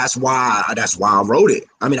that's why I wrote it.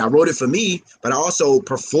 I mean, I wrote it for me, but I also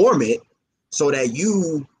perform it so that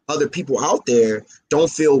you other people out there don't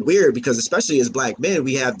feel weird, because especially as Black men,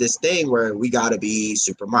 we have this thing where we got to be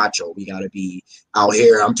super macho. We got to be out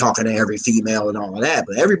here. I'm talking to every female and all of that,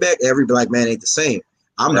 but every Black man ain't the same.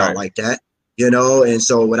 I'm not like that, you know? And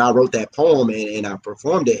so when I wrote that poem and I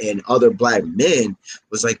performed it and other Black men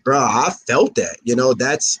was like, bro, I felt that, you know,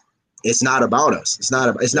 it's not about us. It's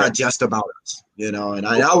not just about us, you know? And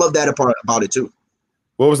I love that part about it too.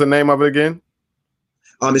 What was the name of it again?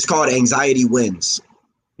 It's called Anxiety Wins.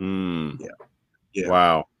 Yeah.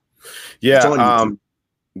 Wow. Yeah.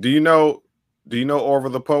 Do you know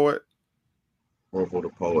Orville the Poet? Orville the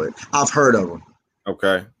Poet. I've heard of him.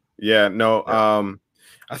 Okay. Yeah. No.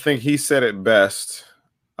 I think he said it best.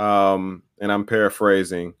 And I'm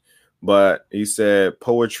paraphrasing, but he said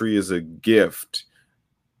poetry is a gift.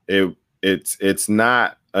 It's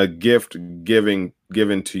not a gift given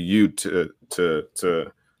to you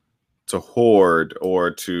to hoard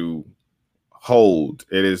or to hold.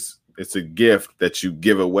 It's a gift that you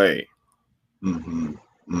give away.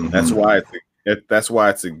 That's why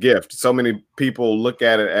it's a gift. So many people look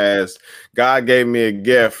at it as God gave me a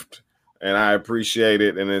gift and I appreciate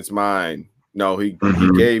it and it's mine. No, he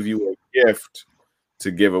gave you a gift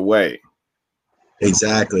to give away.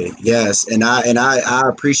 Exactly. Yes. And I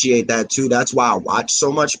appreciate that too. That's why I watch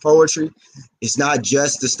so much poetry. It's not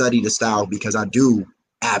just to study the style, because I do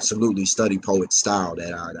absolutely study poet style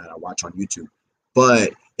that I watch on YouTube.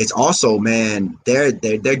 But it's also, man, they're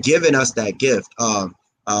giving us that gift.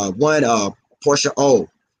 Portia O,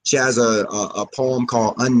 she has a poem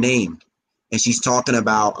called Unnamed, and she's talking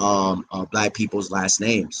about Black people's last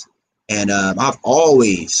names. And I've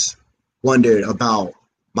always wondered about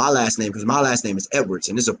my last name, because my last name is Edwards,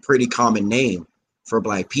 and it's a pretty common name for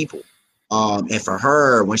Black people. And for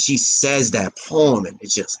her, when she says that poem, and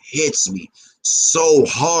it just hits me so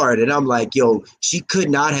hard, and I'm like, yo, she could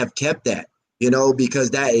not have kept that,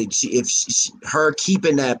 because her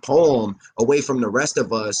keeping that poem away from the rest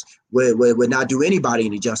of us would not do anybody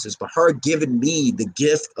any justice. But her giving me the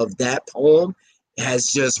gift of that poem has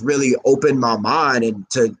just really opened my mind, and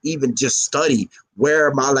to even just study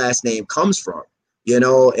where my last name comes from.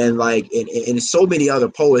 And like, and so many other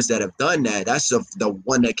poets that have done that. That's the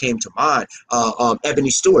one that came to mind.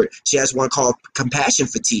 Ebony Stewart, she has one called Compassion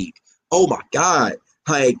Fatigue. Oh my God.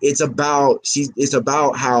 Like, it's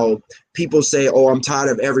about how people say, oh, I'm tired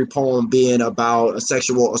of every poem being about a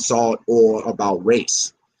sexual assault or about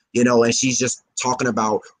race, and she's just talking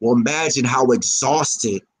about, well, imagine how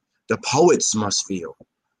exhausted the poets must feel,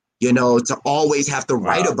 to always have to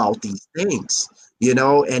write about these things,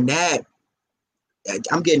 and that,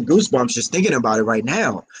 I'm getting goosebumps just thinking about it right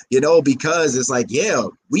now, because it's like, yeah,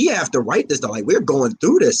 we have to write this stuff. Like, we're going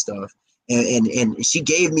through this stuff. And she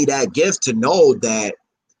gave me that gift to know that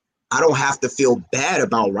I don't have to feel bad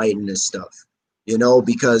about writing this stuff,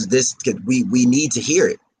 because we need to hear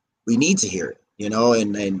it. We need to hear it,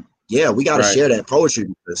 and yeah, we got to share that poetry,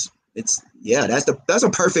 because that's a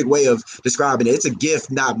perfect way of describing it. It's a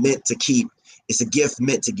gift not meant to keep. It's a gift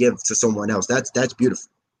meant to give to someone else. That's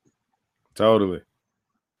beautiful. Totally.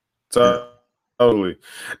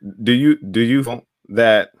 Do you think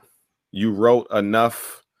that you wrote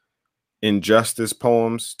enough injustice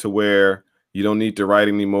poems to where you don't need to write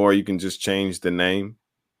anymore? You can just change the name?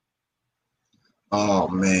 Oh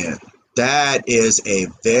man, that is a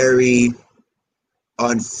very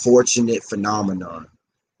unfortunate phenomenon.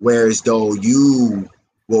 Whereas though you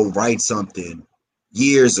will write something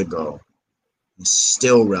years ago, it's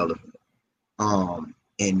still relevant.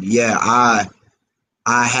 And yeah,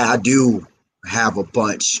 I do have a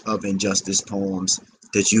bunch of injustice poems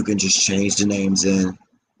that you can just change the names in,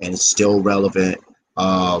 and it's still relevant.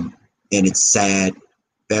 And it's sad,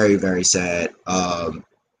 very, very sad.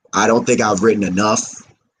 I don't think I've written enough.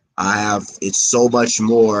 It's so much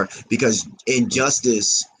more, because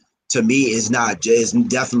injustice to me is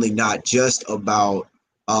definitely not just about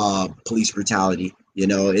police brutality.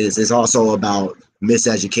 It's also about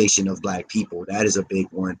miseducation of Black people. That is a big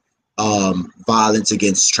one. Violence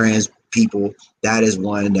against trans people, that is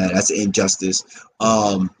one that's injustice.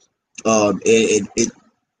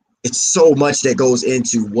 It's so much that goes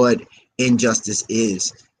into what injustice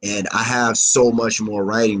is, and I have so much more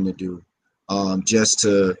writing to do, just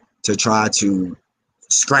to try to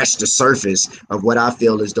scratch the surface of what I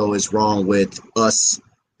feel as though is wrong with us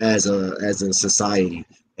as a society.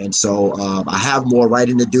 And so I have more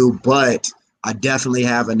writing to do, but I definitely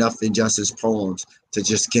have enough injustice poems to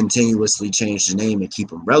just continuously change the name and keep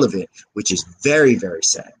them relevant, which is very, very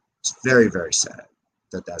sad. It's very, very sad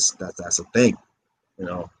that's a thing,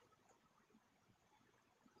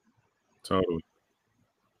 Totally.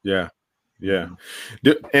 Yeah.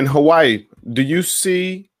 In Hawaii, do you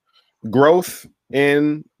see growth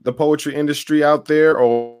in the poetry industry out there,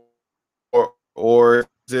 or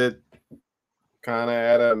is it kind of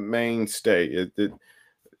at a mainstay?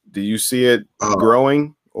 Do you see it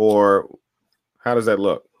growing, or how does that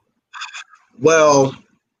look? Well,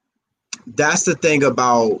 that's the thing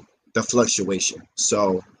about the fluctuation.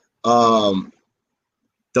 So the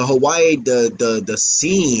Hawaii, the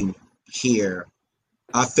scene here,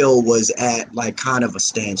 I feel was at like kind of a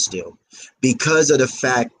standstill, because of the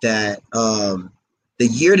fact that the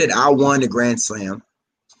year that I won the Grand Slam,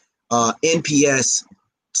 NPS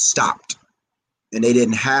stopped, and they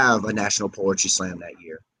didn't have a National Poetry Slam that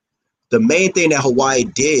year. The main thing that Hawaii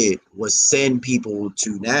did was send people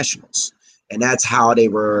to nationals, and that's how they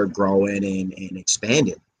were growing and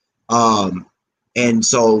expanding. And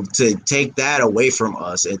so to take that away from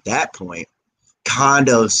us at that point kind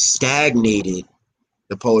of stagnated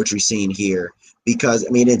the poetry scene here, because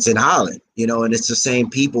it's in Holland, and it's the same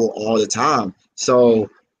people all the time. So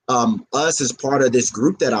us, as part of this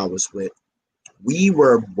group that I was with, we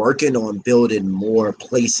were working on building more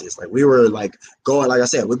places. Like, we were like going, like I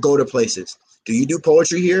said, we'd go to places. Do you do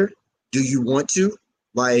poetry here? do you want to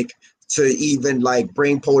like to even like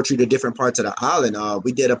bring poetry to different parts of the island?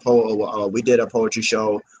 We did a poetry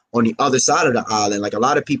show on the other side of the island. Like a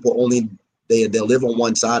lot of people only they'll live on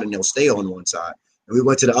one side and they'll stay on one side. And we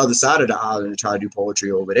went to the other side of the island to try to do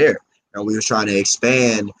poetry over there. And we was trying to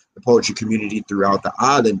expand the poetry community throughout the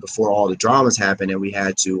island before all the dramas happened and we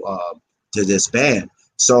had to disband.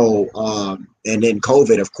 So and then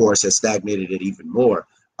COVID, of course, has stagnated it even more.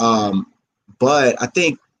 But I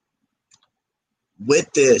think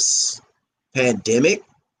with this pandemic,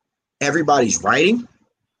 everybody's writing.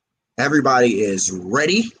 Everybody is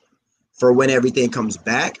ready for when everything comes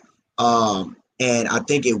back. And I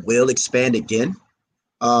think it will expand again.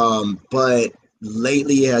 But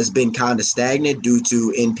lately it has been kind of stagnant due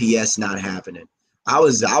to NPS not happening. I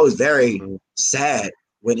was very sad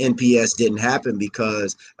when NPS didn't happen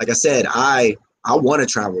because, like I said, I want to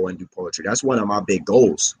travel and do poetry. That's one of my big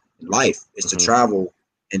goals in life is to travel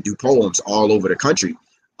and do poems all over the country.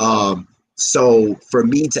 So for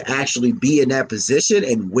me to actually be in that position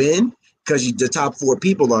and win, because the top 4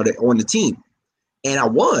 people are on the team, and I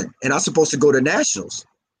won, and I was supposed to go to nationals.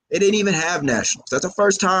 They didn't even have nationals. That's the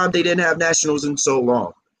first time they didn't have nationals in so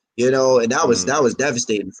long, and that was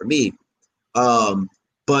devastating for me.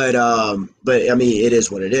 But I mean, it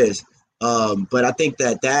is what it is. But I think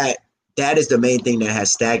that is the main thing that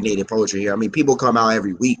has stagnated poetry here. I mean, people come out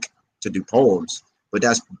every week to do poems, but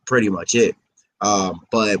that's pretty much it.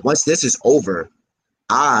 But once this is over,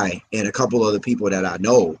 I and a couple other people that I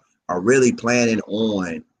know are really planning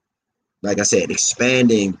on, like I said,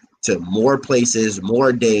 expanding to more places,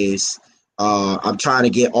 more days. I'm trying to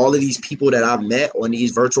get all of these people that I've met on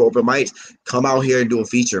these virtual open mics come out here and do a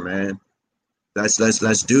feature, man. Let's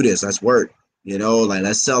do this. Let's work. Like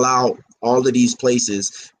let's sell out all of these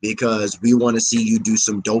places because we want to see you do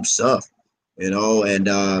some dope stuff. And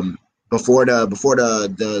before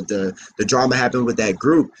the drama happened with that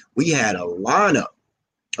group, we had a lineup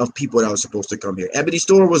of people that were supposed to come here. Ebony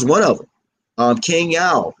Store was one of them. King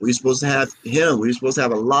Yao, we were supposed to have him. We were supposed to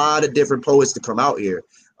have a lot of different poets to come out here,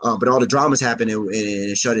 but all the dramas happened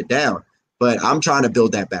and shut it down. But I'm trying to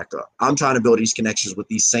build that back up. I'm trying to build these connections with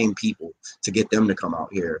these same people to get them to come out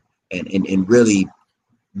here and really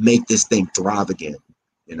make this thing thrive again.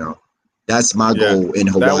 That's my goal in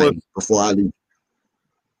Hawaii before I leave.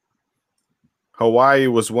 Hawaii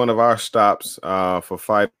was one of our stops for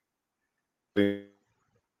fighting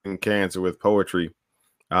cancer with poetry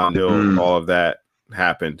until all of that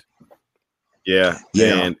happened. And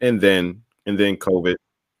then COVID,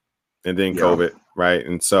 COVID, right?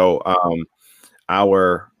 And so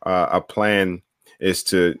our plan is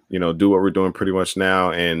to do what we're doing pretty much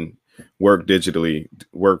now and work digitally,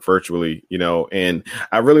 work virtually, and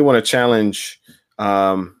I really want to challenge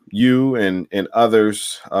you and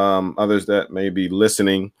others that may be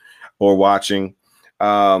listening or watching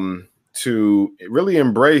to really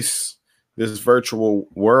embrace this virtual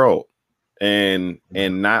world and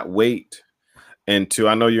not wait until,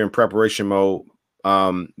 I know you're in preparation mode,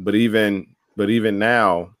 but even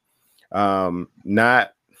now,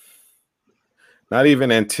 not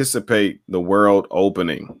even anticipate the world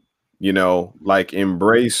opening, like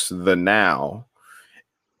embrace the now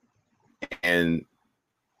and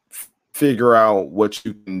figure out what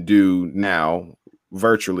you can do now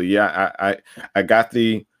virtually. Yeah, I got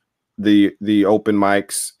the open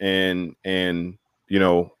mics and in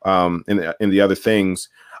the other things,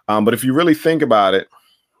 but if you really think about it,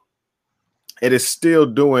 it is still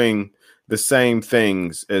doing the same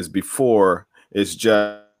things as before. It's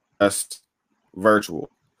just virtual.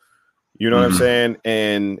 You know what I'm saying?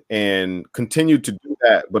 And continue to do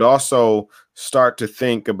that, but also start to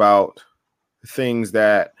think about things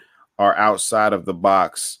that are outside of the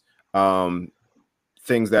box,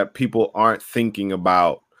 things that people aren't thinking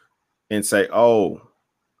about, and say, oh,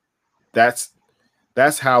 that's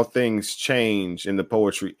how things change in the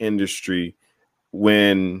poetry industry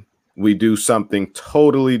when we do something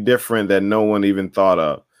totally different that no one even thought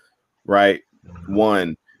of, right?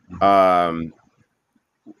 One,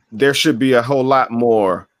 there should be a whole lot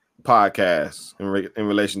more podcasts in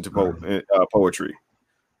relation to poetry.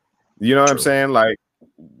 You know what I'm saying? Like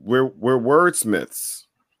we're wordsmiths.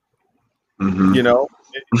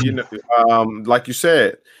 Like you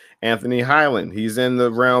said, Anthony Highland, he's in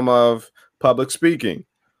the realm of public speaking.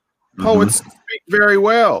 Poets speak very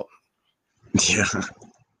well. Yeah.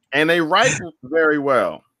 And they write very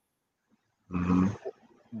well.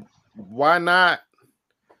 Why not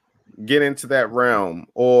get into that realm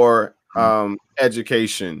or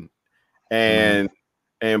education and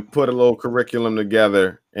put a little curriculum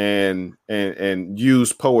together and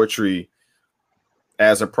use poetry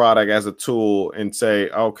as a product, as a tool, and say,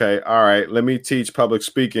 okay, all right, let me teach public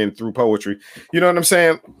speaking through poetry. You know what I'm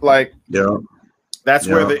saying? Like, that's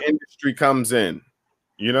where the industry comes in.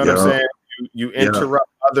 You know what I'm saying? You interrupt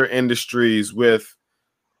other industries with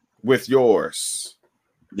yours.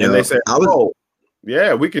 And they say,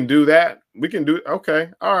 yeah, we can do that. We can do, okay,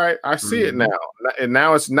 all right, I see it now. And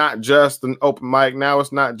now it's not just an open mic. Now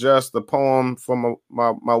it's not just the poem from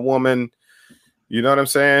my woman. You know what I'm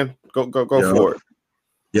saying? Go for it.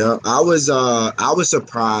 Yeah, I was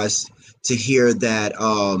surprised to hear that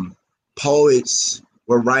poets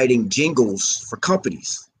were writing jingles for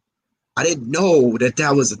companies. I didn't know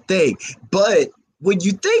that was a thing. But when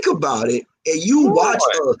you think about it, and you watch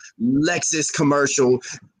a Lexus commercial,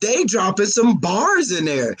 they dropping some bars in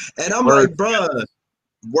there, and I'm like, bruh,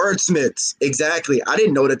 wordsmiths, exactly. I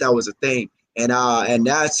didn't know that was a thing, and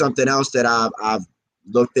that's something else that I've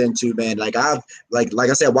looked into, man. Like I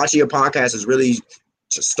said, watching your podcast is really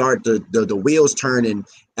to start the wheels turning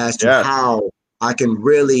as to how I can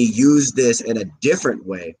really use this in a different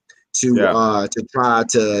way to try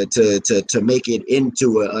to make it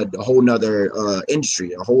into a whole nother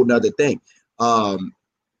industry, a whole nother thing.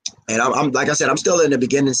 And I'm like I said, I'm still in the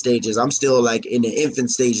beginning stages. I'm still like in the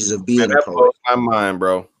infant stages of being a poet. Blows my mind,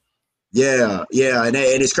 bro. Yeah, and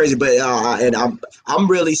it's crazy, but and I'm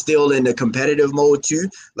really still in the competitive mode too.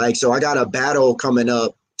 Like, so I got a battle coming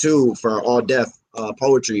up too for All Def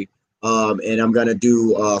Poetry, and I'm gonna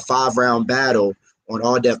do a 5-round battle on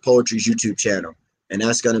All Def Poetry's YouTube channel, and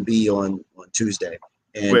that's gonna be on Tuesday.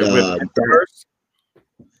 And with Introverse?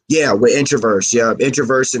 Yeah, with Introverse. Yeah,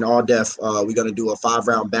 Introverse and All Def. We're gonna do a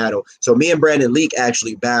 5-round battle. So me and Brandon Leak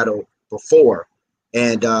actually battled before,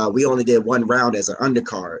 and we only did 1 round as an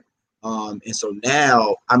undercard. And so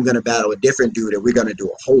now I'm gonna battle a different dude, and we're gonna do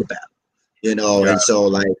a whole battle. You know, and so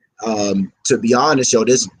like to be honest,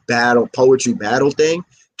 this poetry battle thing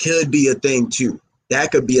could be a thing too.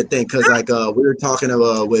 That could be a thing, because like we were talking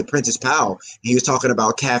with Princess Powell, he was talking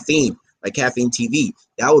about caffeine, like Caffeine TV.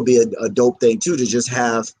 That would be a dope thing too, to just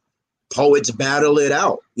have poets battle it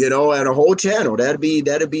out, you know, at a whole channel. That'd be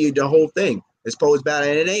the whole thing. It's poets battle,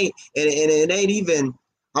 and it ain't even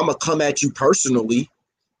I'm gonna come at you personally.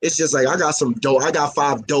 It's just like I got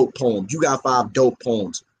 5 dope poems. You got 5 dope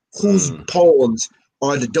poems. Whose poems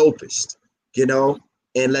are the dopest, you know,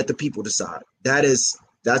 and let the people decide. That's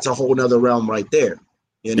a whole nother realm right there,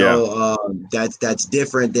 you know. That's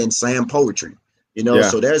different than slam poetry, you know.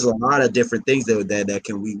 So there's a lot of different things that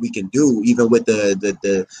we can do, even with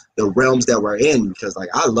the realms that we're in, because like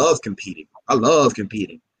I love competing,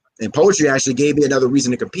 and poetry actually gave me another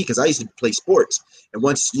reason to compete, because I used to play sports, and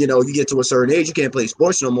once you get to a certain age, you can't play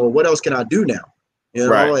sports no more. What else can I do now, you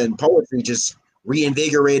know? And poetry just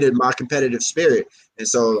reinvigorated my competitive spirit. And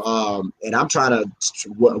so and I'm trying to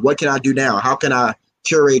what can I do now? How can I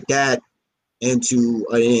curate that into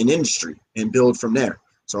an industry and build from there?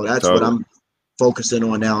 So that's what I'm focusing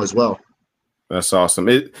on now as well. That's awesome.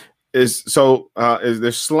 Is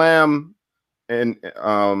there slam and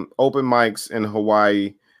open mics in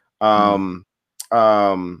Hawaii?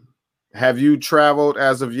 Have you traveled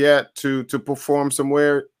as of yet to perform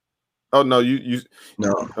somewhere? Oh no, you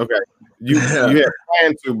no. Okay. You had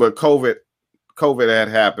planned to, but COVID had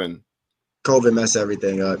happened. COVID messed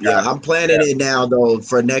everything up. Yeah, I'm planning it now though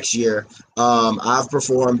for next year. I've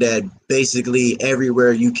performed at basically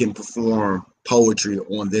everywhere you can perform poetry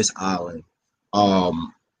on this island.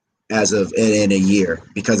 As of in a year,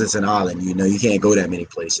 because it's an island, you know, you can't go that many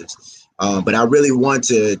places. But I really want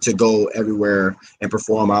to go everywhere and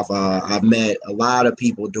perform. I've met a lot of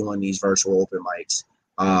people doing these virtual open mics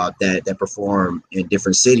that perform in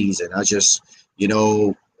different cities, and I just, you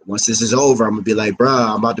know, once this is over, I'm gonna be like,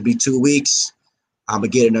 bruh, I'm about to be 2 weeks. I'm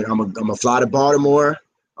gonna fly to Baltimore.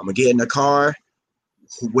 I'm gonna get in the car.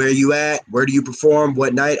 Where you at? Where do you perform?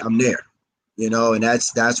 What night? I'm there. You know, and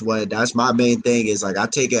that's my main thing is like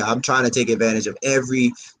I'm trying to take advantage of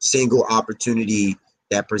every single opportunity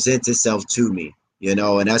that presents itself to me, you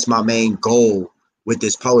know, and that's my main goal with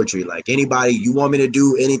this poetry. Like, anybody, you want me to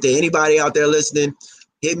do anything, anybody out there listening,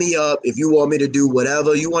 hit me up. If you want me to do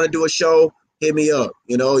whatever, you want to do a show, hit me up.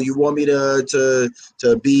 You know, you want me to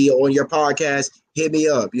be on your podcast, hit me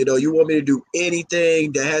up. You know, you want me to do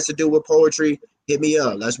anything that has to do with poetry, hit me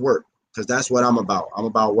up. Let's work. Because that's what I'm about. I'm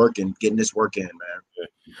about working, getting this work in, man.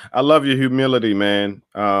 I love your humility, man.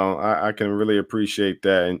 I can really appreciate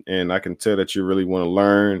that. And I can tell that you really want to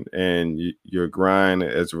learn, and your grind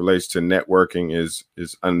as it relates to networking is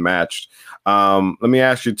unmatched. Let me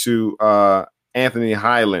ask you to Anthony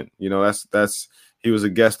Highland. You know, he was a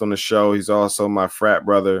guest on the show. He's also my frat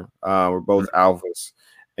brother. We're both alphas.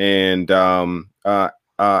 And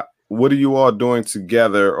what are you all doing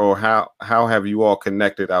together, or how have you all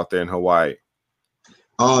connected out there in Hawaii?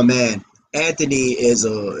 Oh man, Anthony is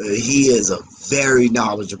a very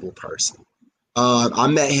knowledgeable person. I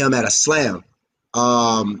met him at a slam.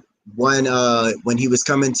 When he was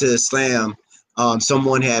coming to slam,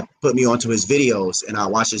 someone had put me onto his videos, and I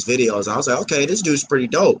watched his videos. I was like, okay, this dude's pretty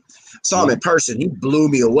dope. Saw him in person. He blew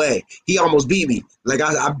me away. He almost beat me. Like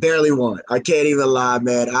I barely won. I can't even lie,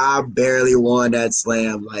 man. I barely won that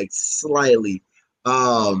slam, like slightly.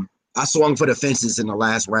 I swung for the fences in the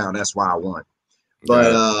last round. That's why I won.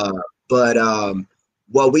 But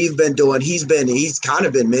what we've been doing, he's kind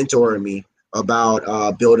of been mentoring me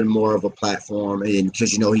about building more of a platform, and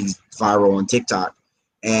because he's viral on TikTok,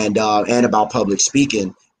 and about public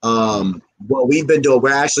speaking. What we've been doing,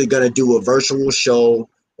 we're actually going to do a virtual show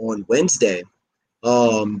on Wednesday.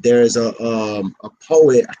 There's a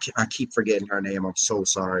poet. I keep forgetting her name. I'm so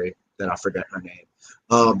sorry that I forgot her name.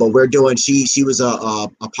 But we're doing. She was a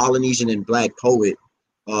Polynesian and Black poet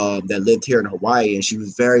that lived here in Hawaii, and she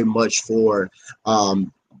was very much for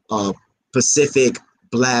Pacific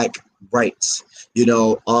Black rights.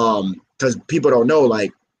 Because people don't know,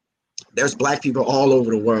 like, there's Black people all over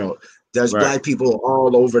the world. There's Black people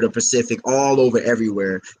all over the Pacific, all over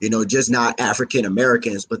everywhere, just not African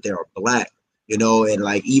Americans, but they're Black, and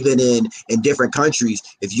like even in different countries,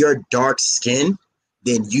 if you're dark skinned,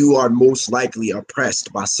 then you are most likely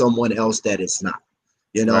oppressed by someone else that is not,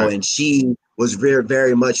 and she was very,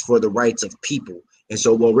 very much for the rights of people. And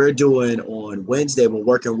so what we're doing on Wednesday, we're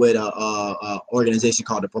working with a organization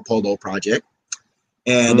called the Popolo Project.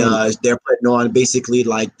 And they're putting on basically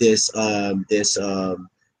like this honoring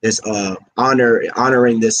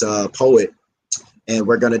this poet, and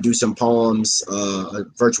we're gonna do some poems, a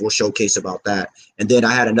virtual showcase about that. And then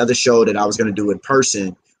I had another show that I was gonna do in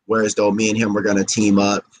person, whereas though me and him were gonna team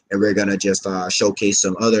up, and we're gonna just showcase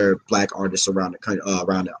some other Black artists around the country,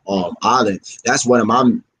 around the island. That's one of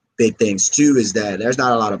my big things too, is that there's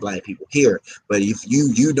not a lot of Black people here, but if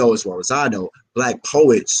you know as well as I know, Black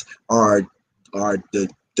poets are the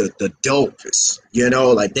dopest,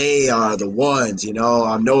 like they are the ones,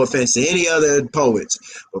 no offense to any other poets,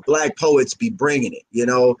 but Black poets be bringing it,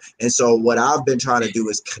 and so what I've been trying to do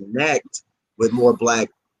is connect with more Black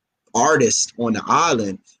artists on the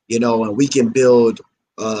island, and we can build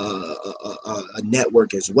a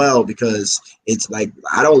network as well, because it's like,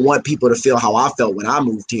 I don't want people to feel how I felt when I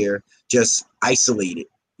moved here, just isolated,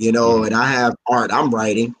 and I have art I'm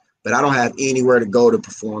writing, but I don't have anywhere to go to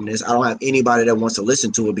perform this. I don't have anybody that wants to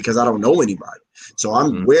listen to it because I don't know anybody. So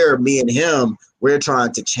me and him, we're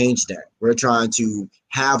trying to change that. We're trying to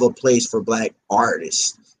have a place for Black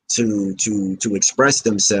artists to express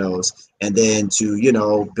themselves, and then to,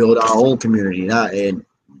 build our own community,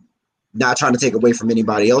 not trying to take away from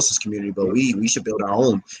anybody else's community, but we should build our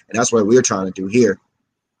own. And that's what we're trying to do here.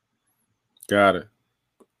 Got it.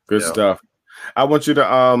 Good stuff. I want you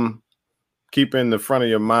to, keep in the front of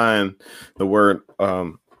your mind the word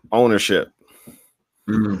ownership.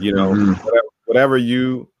 Whatever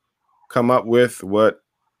you come up with,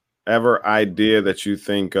 whatever idea that you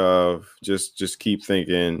think of, just keep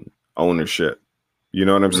thinking ownership. You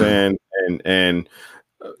know what I'm saying? And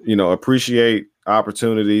appreciate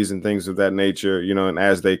opportunities and things of that nature, and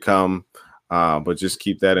as they come, but just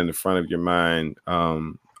keep that in the front of your mind.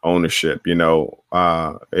 Ownership.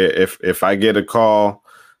 If I get a call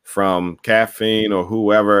from Caffeine or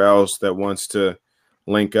whoever else that wants to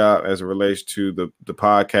link up as it relates to the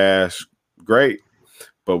podcast, great.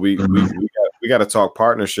 But we got to talk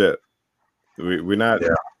partnership. We're not,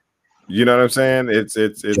 you know what I'm saying? It's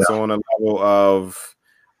on a level of,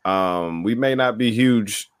 we may not be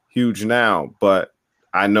huge now, but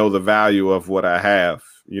I know the value of what I have.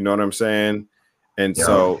 You know what I'm saying? And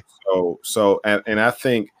so I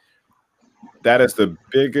think that is the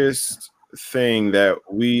biggest thing that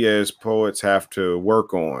we as poets have to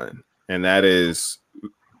work on, and that is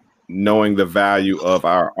knowing the value of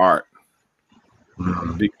our art.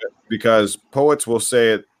 Because poets will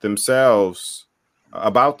say it themselves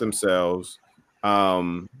about themselves,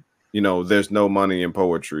 there's no money in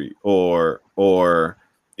poetry, or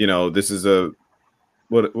this is a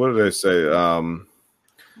what do they say,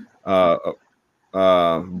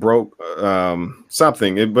 broke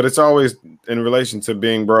something, but it's always in relation to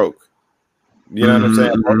being broke. You know what I'm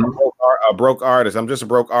saying? A broke artist. I'm just a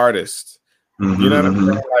broke artist. You know what I'm saying?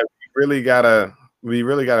 Like, we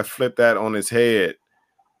really gotta flip that on its head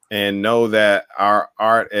and know that our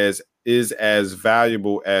art is as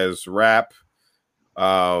valuable as rap,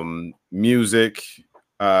 music,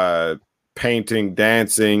 painting,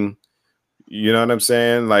 dancing. You know what I'm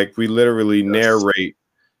saying? Like, we literally narrate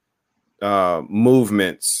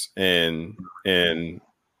movements and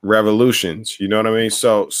revolutions. You know what I mean?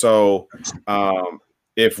 So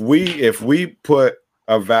if we put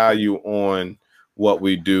a value on what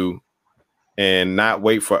we do and not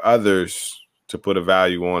wait for others to put a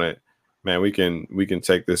value on it, man, we can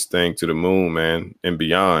take this thing to the moon, man, and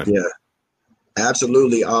beyond. Yeah,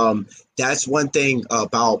 absolutely. That's one thing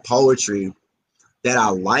about poetry that I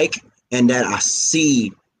like and that I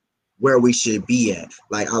see where we should be at.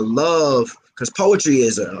 Like, I love, because poetry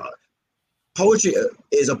is a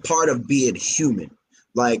part of being human.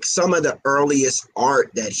 Like, some of the earliest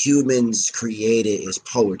art that humans created is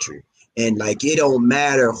poetry. And like, it don't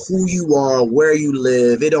matter who you are, where you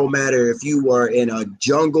live. It don't matter if you are in a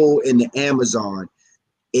jungle in the Amazon.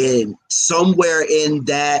 In somewhere in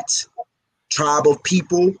that tribe of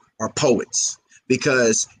people are poets,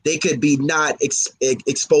 because they could be not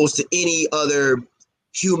exposed to any other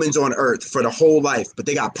humans on earth for the whole life, but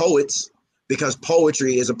they got poets, because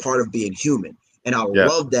poetry is a part of being human. And I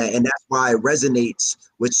love that. And that's why it resonates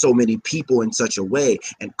with so many people in such a way.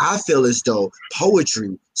 And I feel as though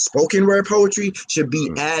poetry, spoken word poetry, should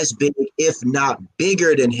be as big, if not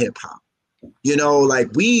bigger than hip hop. You know,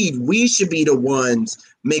 like we should be the ones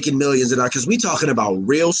making millions of dollars, because we talking about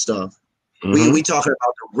real stuff. We talking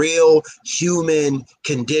about the real human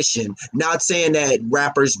condition. Not saying that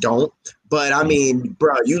rappers don't, but I mean,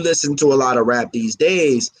 bro, you listen to a lot of rap these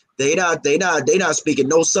days. They not speaking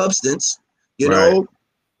no substance. You know,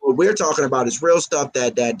 what we're talking about is real stuff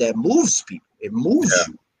that moves people. It moves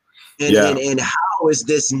you. And how is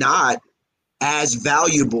this not as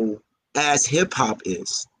valuable as hip hop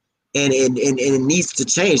is? And it needs to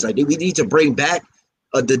change. Like, we need to bring back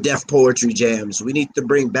the Def Poetry Jams. We need to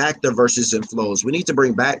bring back the verses and flows. We need to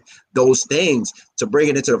bring back those things to bring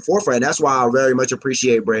it into the forefront. And that's why I very much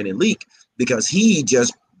appreciate Brandon Leak, because he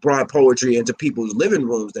just brought poetry into people's living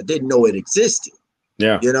rooms that didn't know it existed.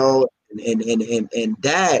 Yeah, you know, and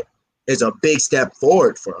that is a big step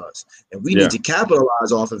forward for us. And we need to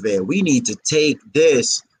capitalize off of it. We need to take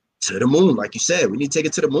this to the moon, like you said. We need to take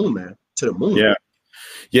it to the moon, man. To the moon. Yeah.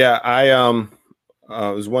 Yeah,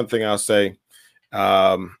 there's one thing I'll say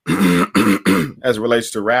as it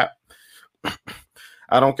relates to rap.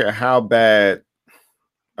 I don't care how bad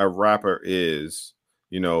a rapper is,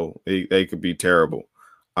 you know, they could be terrible,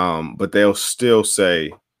 but they'll still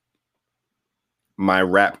say my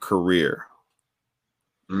rap career.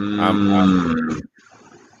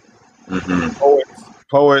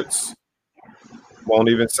 Poets won't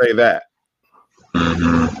even say that.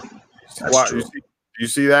 You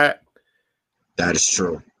see that? That is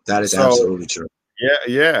true. That is absolutely true.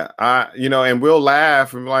 Yeah. And we'll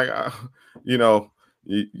laugh and be like, you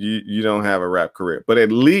don't have a rap career, but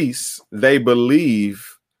at least they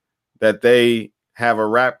believe that they have a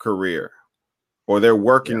rap career, or they're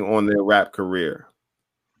working on their rap career.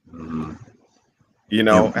 You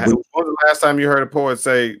know, when was the last time you heard a poet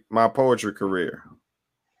say my poetry career?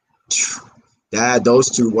 Dad, those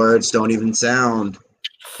two words don't even sound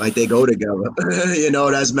like they go together. You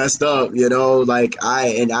know, that's messed up. You know, like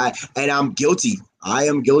I'm guilty. I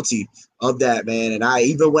am guilty of that, man. And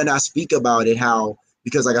even when I speak about it,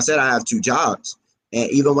 because like I said, I have 2 jobs. And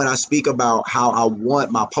even when I speak about how I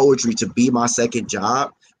want my poetry to be my second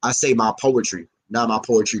job, I say my poetry, not my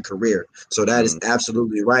poetry career. So that is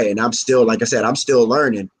absolutely right. And I'm still, like I said, I'm still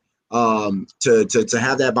learning to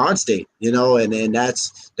have that bond state, you know, and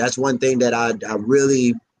that's one thing that I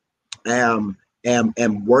really am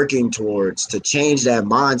working towards, to change that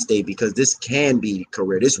mind state, because this can be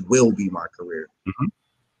career. This will be my career. You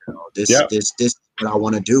know, this is what I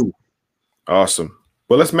want to do. Awesome.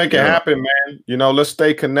 Well, let's make it happen, man. You know, let's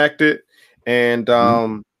stay connected, and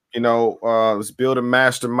let's build a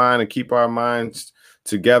mastermind and keep our minds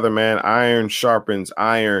together, man. Iron sharpens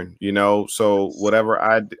iron, you know. So whatever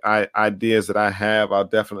ideas that I have, I'll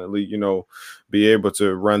definitely, you know, be able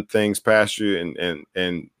to run things past you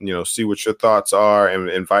and you know, see what your thoughts are,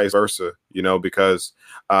 and vice versa, you know, because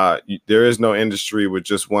there is no industry with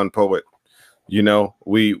just one poet. You know,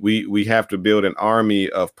 we have to build an army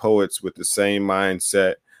of poets with the same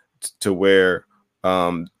mindset to where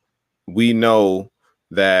we know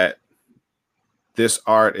that this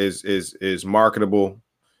art is marketable,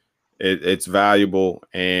 it's valuable,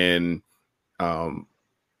 and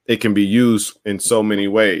it can be used in so many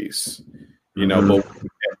ways, you know.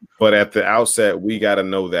 But at the outset, we got to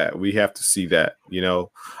know that. We have to see that, you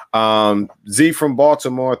know. Z from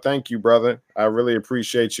Baltimore, thank you, brother. I really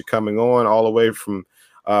appreciate you coming on all the way from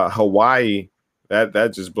Hawaii.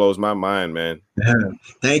 That just blows my mind, man.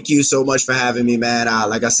 Thank you so much for having me, man.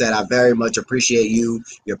 Like I said, I very much appreciate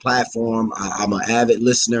your platform. I'm an avid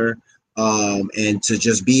listener And to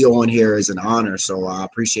just be on here is an honor. So I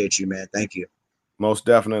appreciate you, man. Thank you. Most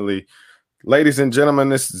definitely. Ladies and gentlemen,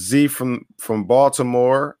 this is Z from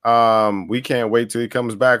Baltimore. We can't wait till he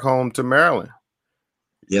comes back home to Maryland.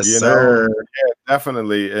 Yes, sir. Yeah,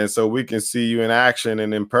 definitely. And so we can see you in action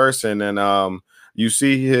and in person. And you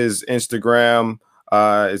see his Instagram.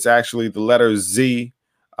 It's actually the letter Z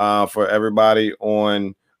for everybody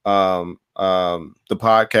on the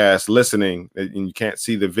podcast listening. And you can't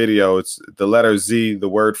see the video. It's the letter Z, the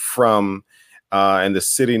word from, and the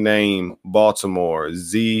city name Baltimore.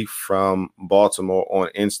 Z from Baltimore on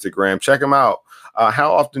Instagram. Check him out.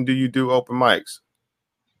 How often do you do open mics?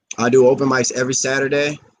 I do open mics every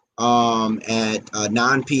Saturday at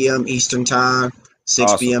 9 p.m. Eastern time,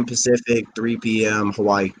 6 p.m. Pacific, 3 p.m.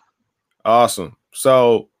 Hawaii. Awesome.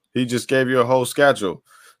 So he just gave you a whole schedule,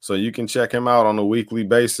 so you can check him out on a weekly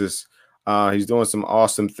basis. He's doing some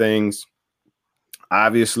awesome things.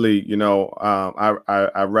 Obviously, you know,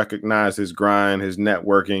 I recognize his grind, his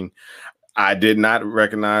networking. I did not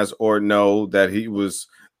recognize or know that he was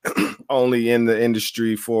only in the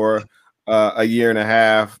industry for a year and a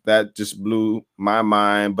half. That just blew my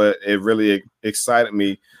mind, but it really excited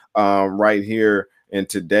me right here and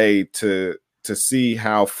today to see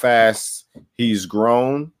how fast he's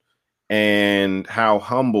grown and how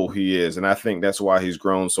humble he is. And I think that's why he's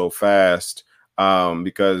grown so fast,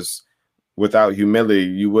 because without humility,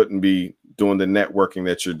 you wouldn't be doing the networking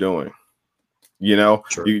that you're doing. You know,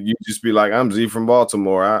 you just be like, I'm Z from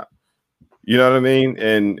Baltimore. You know what I mean?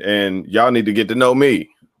 And y'all need to get to know me.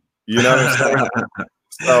 You know what I'm saying?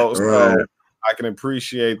 So I can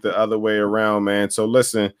appreciate the other way around, man. So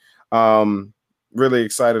listen, really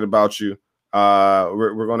excited about you.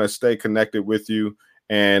 We're going to stay connected with you,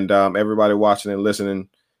 and everybody watching and listening.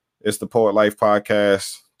 It's the Poet Life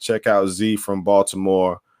Podcast. Check out Z from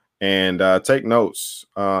Baltimore and take notes.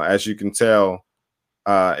 As you can tell,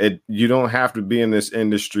 you don't have to be in this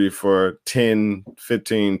industry for 10,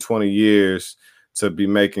 15, 20 years to be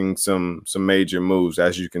making some major moves,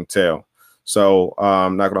 as you can tell. So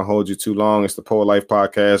I'm not going to hold you too long. It's the Poet Life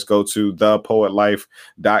Podcast. Go to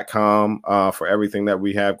thepoetlife.com for everything that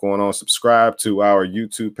we have going on. Subscribe to our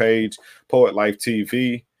YouTube page, Poet Life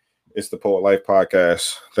TV. It's the Poet Life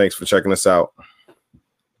Podcast. Thanks for checking us out.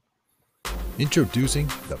 Introducing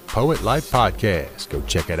the Poet Life Podcast. Go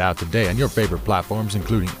check it out today on your favorite platforms,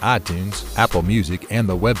 including iTunes, Apple Music, and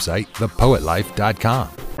the website, thepoetlife.com.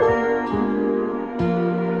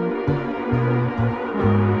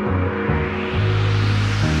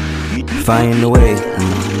 Find a way,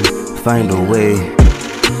 find a way.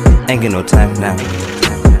 Ain't get no time now.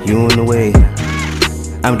 You in the way,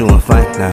 I'm doing fine now.